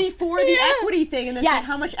through before the equity thing, and then Yes. said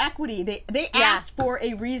how much equity they asked for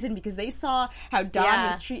a reason because they saw how Don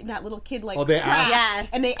Yeah. was treating that little kid like Oh, they crap, asked? Yes,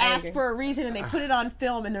 and they I asked agree. for a reason, and they put it on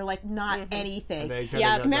film, and they're like, not anything. And they kinda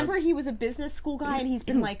Yeah, got Remember, that. he was a business school guy, and he's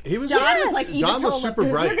been like, He was- Don Yes. was like, even Don was told him, super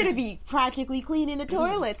bright. You're going to be practically cleaning the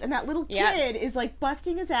toilets, and that little Yep. kid is like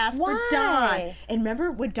busting his ass Why? for Don. And remember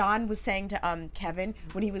what Don was saying to Kevin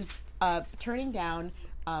when he was turning down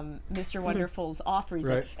Mr. Wonderful's offer? He's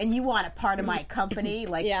Right. like, and you want a part of my company?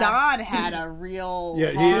 Like Yeah. Don had a real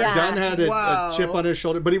Yeah, hard- Don had a Whoa. chip on his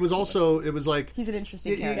shoulder, but he was also. It was like He's an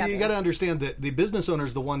interesting You character. got to understand that the business owner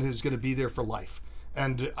is the one who's going to be there for life.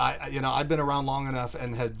 And I've been around long enough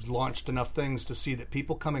and had launched enough things to see that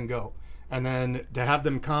people come and go, and then to have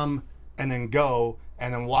them come and then go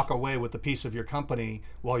and then walk away with a piece of your company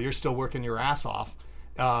while you're still working your ass off.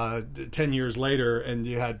 10 years later, and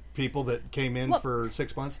you had people that came in for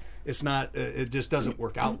 6 months. It's not. It just doesn't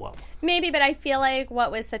work out well. Maybe, but I feel like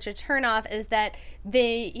what was such a turnoff is that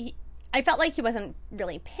I felt like he wasn't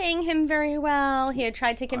really paying him very well. He had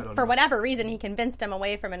tried to, for whatever reason, he convinced him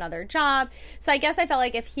away from another job. So I guess I felt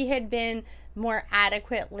like if he had been more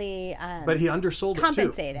adequately But he undersold it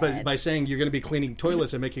compensated. too. But by saying you're going to be cleaning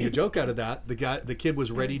toilets and making a joke out of that, the kid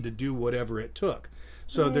was ready to do whatever it took.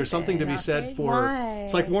 So there's something to be said for. Why?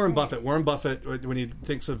 It's like Warren Buffett. Warren Buffett, when he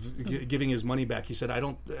thinks of giving his money back, he said,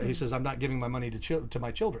 He says, I'm not giving my money to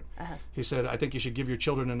my children. He said, I think you should give your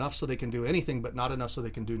children enough so they can do anything, but not enough so they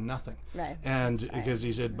can do nothing. Right. And because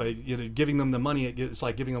he said, by giving them the money, it's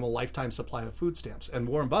like giving them a lifetime supply of food stamps. And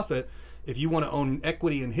Warren Buffett, if you want to own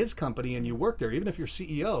equity in his company and you work there, even if you're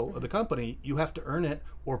CEO of the company, you have to earn it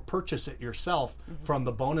or purchase it yourself from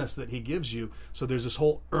the bonus that he gives you. So there's this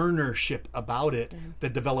whole earnership about it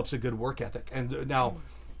that develops a good work ethic. And now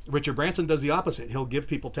Richard Branson does the opposite. He'll give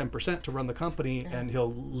people 10% to run the company and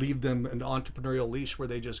he'll leave them an entrepreneurial leash where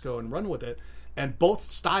they just go and run with it. And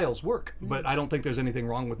both styles work, but I don't think there's anything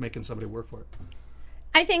wrong with making somebody work for it.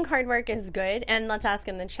 I think hard work is good, and let's ask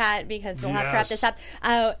in the chat because we'll have to wrap Yes. this up,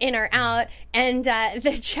 in or out. And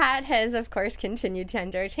the chat has, of course, continued to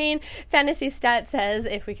entertain. Fantasy Stat says,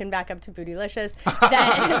 if we can back up to Bootylicious,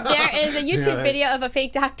 that there is a YouTube video of a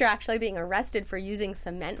fake doctor actually being arrested for using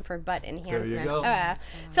cement for butt enhancement. go.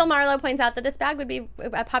 Phil Marlowe points out that this bag would be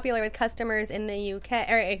popular with customers in the UK,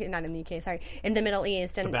 or not in the UK, sorry, in the Middle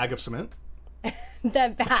East. And A bag of cement?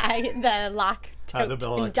 the bag, the lock tote the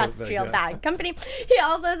lock tote industrial bag, bag company. He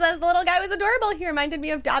also says the little guy was adorable. He reminded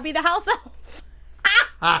me of Dobby the house elf.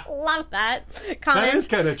 Love that comment. That is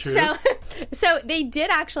kind of true. So they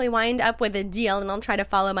did actually wind up with a deal, and I'll try to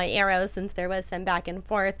follow my arrows since there was some back and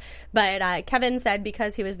forth. But Kevin said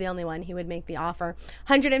because he was the only one, he would make the offer.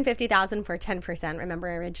 $150,000 for 10%.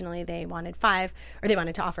 Remember, originally they wanted they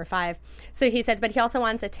wanted to offer 5. So he says, but he also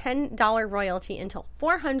wants a $10 royalty until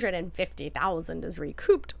 $450,000 is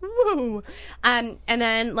recouped. Woo! And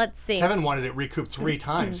then let's see. Kevin wanted it recouped 3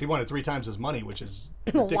 times. He wanted 3 times his money, which is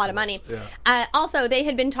a lot of money. Yeah. Also, they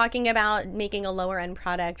had been talking about making a lower end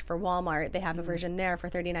product for Walmart. They have a version there for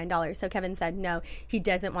 $39. So Kevin said no, he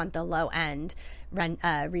doesn't want the low end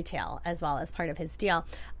retail as well as part of his deal.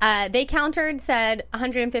 They countered, said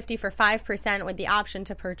 $150 for 5% with the option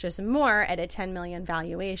to purchase more at a $10 million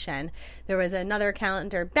valuation. There was another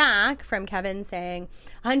counter back from Kevin saying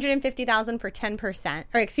 $150,000 for 10%,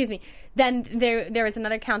 or excuse me. Then there was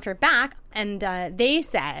another counter back, and they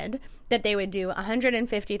said that they would do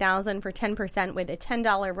 $150,000 for 10% with a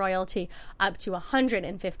 $10 royalty up to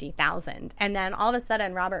 $150,000. And then all of a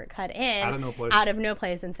sudden, Robert cut in out of no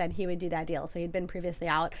place and said he would do that deal. So he'd been previously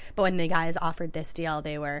out, but when the guys offered this deal,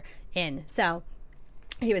 they were in. So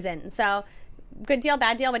he was in. So good deal,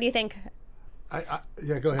 bad deal. What do you think?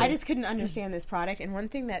 Yeah, go ahead. I just couldn't understand this product. And one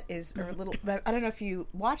thing that is a little, I don't know if you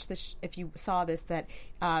watched this, if you saw this, that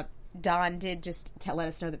Don did just let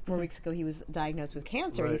us know that 4 weeks ago he was diagnosed with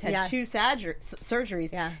cancer. Right. He's had 2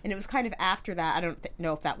 surgeries, and it was kind of after that. I don't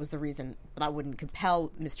know if that was the reason, but I wouldn't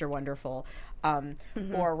compel Mr. Wonderful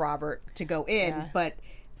or Robert to go in. But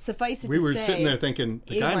suffice it to say, we were sitting there thinking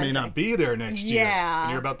the guy may not be there next year,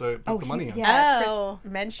 and you're about to put the money on. Yeah, Chris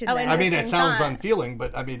mentioned that. I mean, it sounds thought. unfeeling,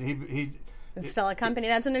 but I mean, he It's still a company.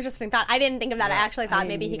 That's an interesting thought. I didn't think of that. I actually thought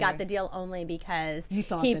maybe he got the deal only because he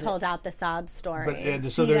pulled out the sob story. But,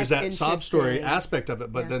 and so there's that sob story aspect of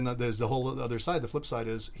it, but then there's the whole other side. The flip side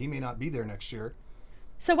is he may not be there next year.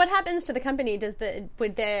 So what happens to the company?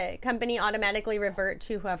 Would the company automatically revert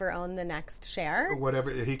to whoever owned the next share?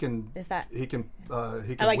 Whatever he can. Is that he can I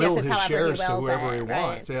will guess it's his shares he to wills whoever it, he right.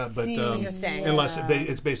 wants. Yeah, but Interesting. unless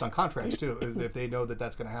it's based on contracts too. If they know that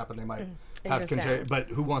that's going to happen, they might have control. But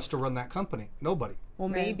who wants to run that company? Nobody. Well,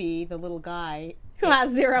 maybe the little guy who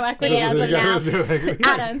has zero equity as of now.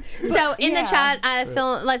 Adam. So in the chat,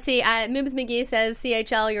 Phil, let's see. Moobs McGee says,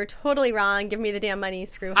 CHL, you're totally wrong. Give me the damn money.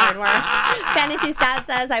 Screw hard work. Fantasy Stat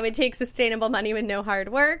says, I would take sustainable money with no hard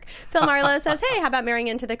work. Phil Marlowe says, hey, how about marrying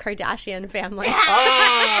into the Kardashian family?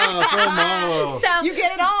 Phil Marlowe. So you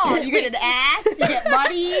get it all. You get an ass. You get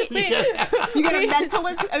money. You get a mental.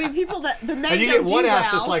 I mean, people that the men and you don't get one do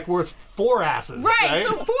ass well. that's like worth 4 asses. Right.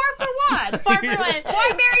 So 4 for 1. 4 for 1. Why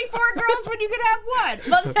marry 4 girls when you could have 1?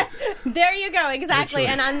 Well, there you go, exactly.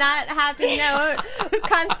 And on that happy note,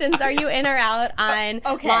 Constance, are you in or out on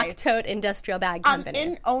Lock Tote Industrial Bag Company? I'm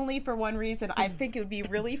in only for one reason. I think it would be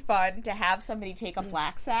really fun to have somebody take a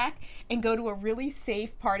flax sack and go to a really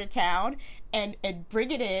safe part of town and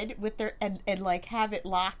bring it in with their and like have it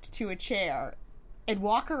locked to a chair. And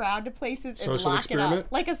walk around to places and Social lock experiment? it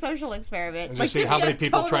up like a social experiment. And like just see how many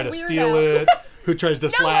people try to weirdo. steal it. who tries to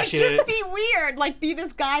No, like, slash it. just be weird. Like, be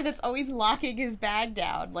this guy that's always locking his bag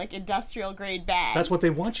down, like industrial grade bags. That's what they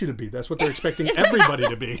want you to be. That's what they're expecting everybody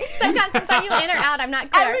to be. So, Constance, are you in or out? I'm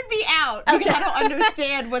not clear. I would be out because I don't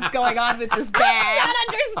understand what's going on with this bag. I do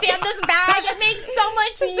not understand this bag. It makes so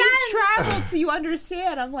much So sense. you traveled, so you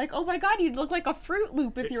understand. I'm like, oh my God, you'd look like a Fruit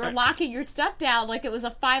Loop if you were locking your stuff down like it was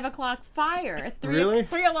a 5 o'clock fire, a Really?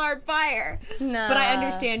 3-alarm fire. No. But I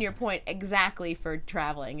understand your point exactly for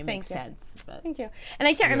traveling. It makes you. sense. But. Thank you. And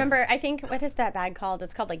I can't remember. I think, what is that bag called?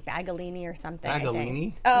 It's called like Bagalini or something.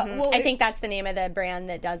 Bagalini? I think that's the name of the brand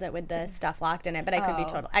that does it with the stuff locked in it. But I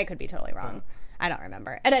could be totally wrong. I don't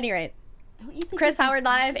remember. At any rate, Chris Howard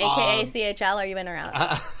Live, aka CHL. Are you in or out?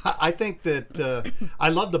 I think that I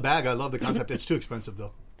love the bag. I love the concept. It's too expensive,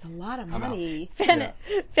 though. It's a lot of money.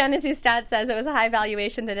 Fantasy Stat says it was a high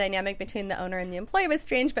valuation. The dynamic between the owner and the employee was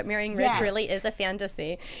strange, but marrying rich really is a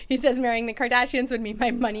fantasy. He says marrying the Kardashians would mean my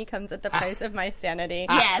money comes at the price of my sanity.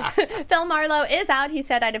 Yes. Phil Marlowe is out. He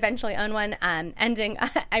said I'd eventually own one.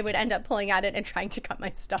 I would end up pulling at it and trying to cut my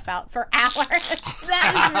stuff out for hours.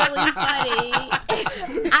 That is really funny.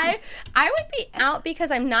 I would be out because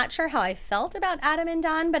I'm not sure how I felt about Adam and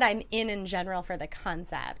Don, but I'm in general for the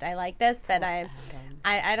concept. I like this, but I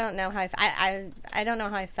don't know how I don't know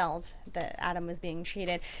how I felt that Adam was being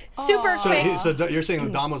treated. Super quick. So you're saying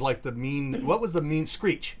that Dom was like the mean? What was the mean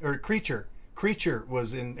Screech or Creature? Creature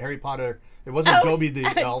was in Harry Potter. It wasn't Dobby the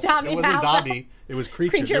elf. Dobby It wasn't House. Dobby. It was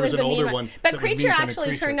Creature. There was an the older mean one. But that was Creature mean kind of actually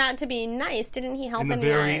Creature. turned out to be nice. Didn't he help In the in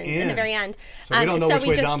very in the very end? So we don't know which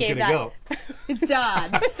way just Dom's gave going to go. It's done.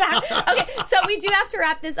 Okay, so we do have to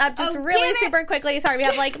wrap this up just really damn it. super quickly. Sorry, we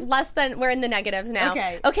have like we're in the negatives now.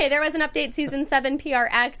 Okay, there was an update, season 7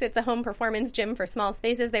 PRX. It's a home performance gym for small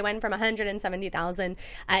spaces. They went from $170,000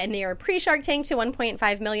 in the year pre-Shark Tank to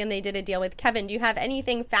 $1.5 million. They did a deal with Kevin. Do you have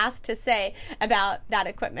anything fast to say about that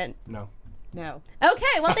equipment? No. No.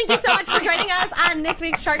 Okay, well, thank you so much for joining us on this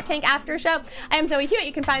week's Shark Tank After Show. I am Zoe Hewitt.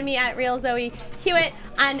 You can find me at Real Zoe Hewitt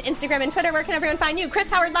on Instagram and Twitter. Where can everyone find you? Chris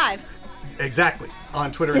Howard Live. Exactly. On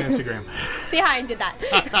Twitter and Instagram. See how I did that. You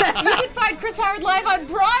can find Chris Howard live on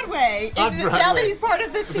Broadway. On Broadway. Now that he's part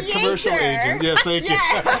of the theater. Commercial agent. Yes, thank you.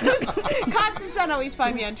 Yes. Constance Sun, always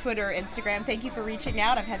find me on Twitter or Instagram. Thank you for reaching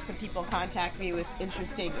out. I've had some people contact me with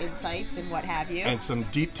interesting insights and what have you. And some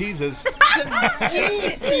deep teases.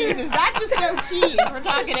 Deep teases, not just no tease. We're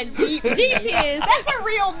talking a deep tease. That's a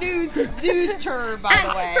real news term, by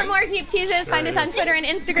the way. For more deep teases, find us on Twitter and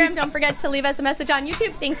Instagram. Don't forget to leave us a message on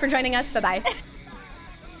YouTube. Thanks for joining us. Bye-bye.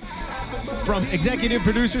 From executive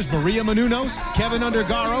producers Maria Menounos, Kevin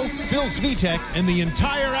Undergaro, Phil Svitek, and the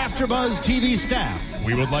entire AfterBuzz TV staff,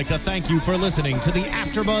 we would like to thank you for listening to the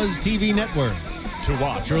AfterBuzz TV network. To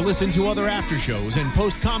watch or listen to other after shows and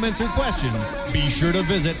post comments or questions, be sure to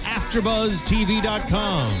visit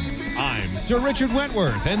AfterBuzzTV.com. I'm Sir Richard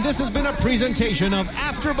Wentworth, and this has been a presentation of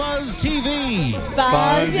AfterBuzz TV.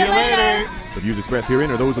 Buzz you later. The views expressed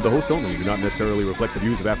herein are those of the host only and do not necessarily reflect the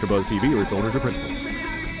views of AfterBuzz TV or its owners or principals.